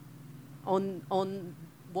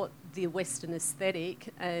what the Western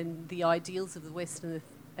aesthetic and the ideals of the Western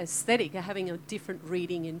aesthetic are having a different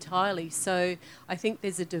reading entirely. So I think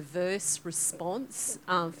there's a diverse response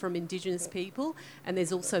from Indigenous people, and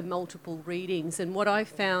there's also multiple readings. And what I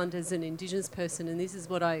found as an Indigenous person, and this is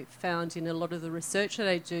what I found in a lot of the research that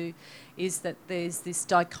I do, is that there's this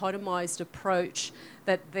dichotomised approach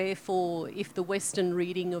that therefore if the Western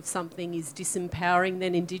reading of something is disempowering,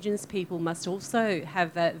 then Indigenous people must also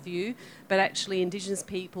have that view. But actually Indigenous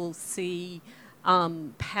people see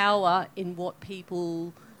power in what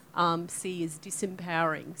people see as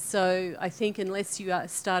disempowering. So I think unless you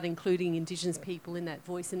start including Indigenous people in that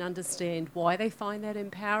voice and understand why they find that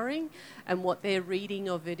empowering and what their reading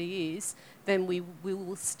of it is, then we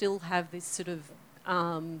will still have this sort of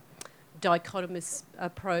dichotomous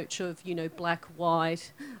approach of, black,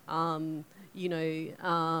 white, empowering,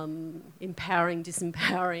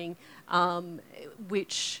 disempowering,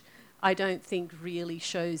 which I don't think really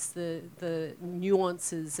shows the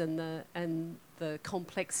nuances and the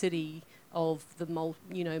complexity of the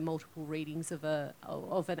multiple readings of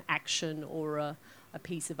an action or a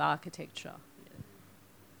piece of architecture.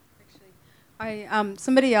 Actually,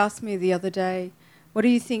 somebody asked me the other day, what do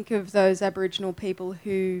you think of those Aboriginal people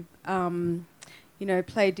who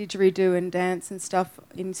play didgeridoo and dance and stuff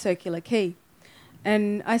in Circular Quay?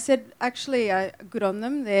 And I said, actually, good on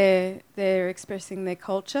them. They're expressing their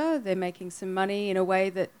culture. They're making some money in a way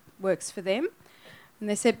that works for them. And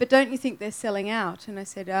they said, but don't you think they're selling out? And I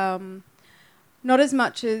said, not as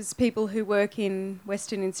much as people who work in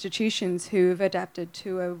Western institutions who have adapted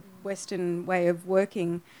to a Western way of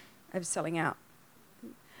working of selling out.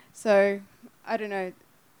 So, I don't know.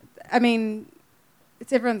 I mean,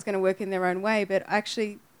 everyone's going to work in their own way, but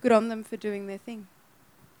actually, good on them for doing their thing.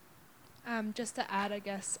 Just to add, I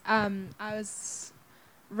guess, I was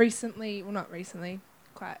recently, well, not recently,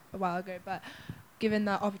 quite a while ago, but given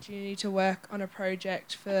the opportunity to work on a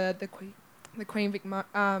project for the Queen Vic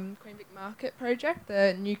Market project,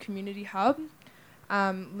 the new community hub.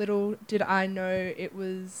 Little did I know it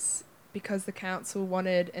was because the council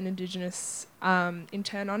wanted an Indigenous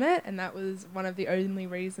intern on it, and that was one of the only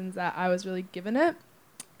reasons that I was really given it.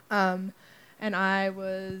 And I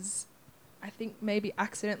was, I think, maybe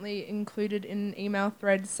accidentally included in an email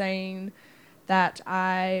thread saying that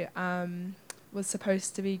I was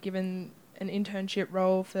supposed to be given an internship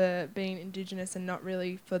role for being Indigenous and not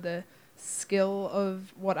really for the skill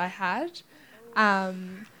of what I had.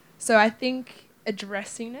 So I think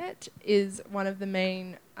addressing it is one of the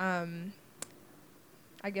main, I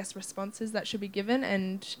guess, responses that should be given,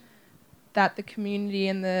 and that the community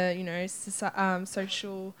and the,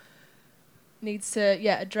 social needs to,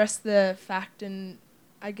 address the fact and,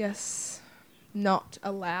 I guess, not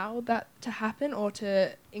allow that to happen, or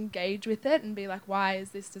to engage with it and be like, why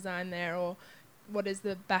is this design there, or what is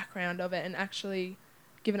the background of it, and actually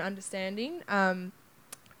give an understanding.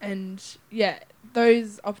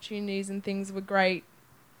 Those opportunities and things were great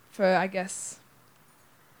for, I guess,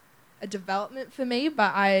 a development for me,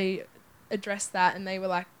 but I addressed that and they were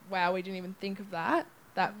like, wow, we didn't even think of that.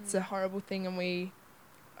 That's a horrible thing, and we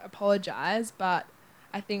apologise. But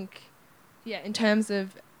I think, in terms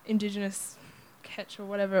of Indigenous catch or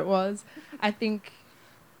whatever it was, I think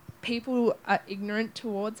people are ignorant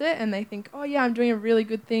towards it, and they think, oh yeah, I'm doing a really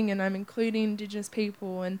good thing and I'm including Indigenous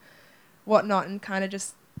people and whatnot, and kind of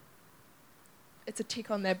just, it's a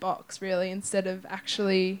tick on their box really, instead of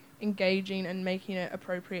actually engaging and making it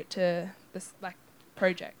appropriate to this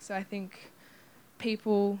project. So I think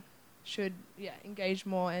people should engage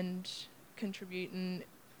more and contribute, and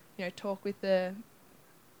talk with the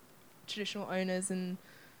traditional owners, and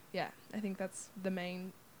I think that's the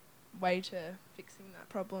main way to fixing that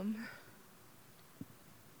problem.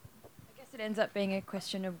 I guess it ends up being a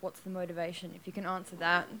question of what's the motivation. If you can answer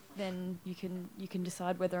that, then you can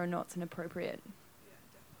decide whether or not it's an appropriate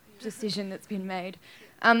decision that's been made.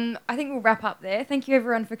 I think we'll wrap up there. Thank you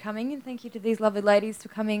everyone for coming, and thank you to these lovely ladies for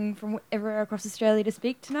coming from everywhere across Australia to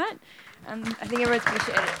speak tonight. I think everyone's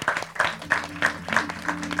appreciated it.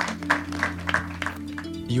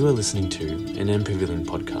 You are listening to an MPavilion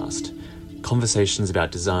podcast, conversations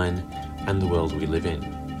about design and the world we live in.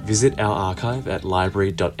 Visit our archive at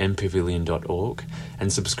library.mpavilion.org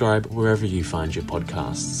and subscribe wherever you find your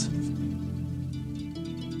podcasts.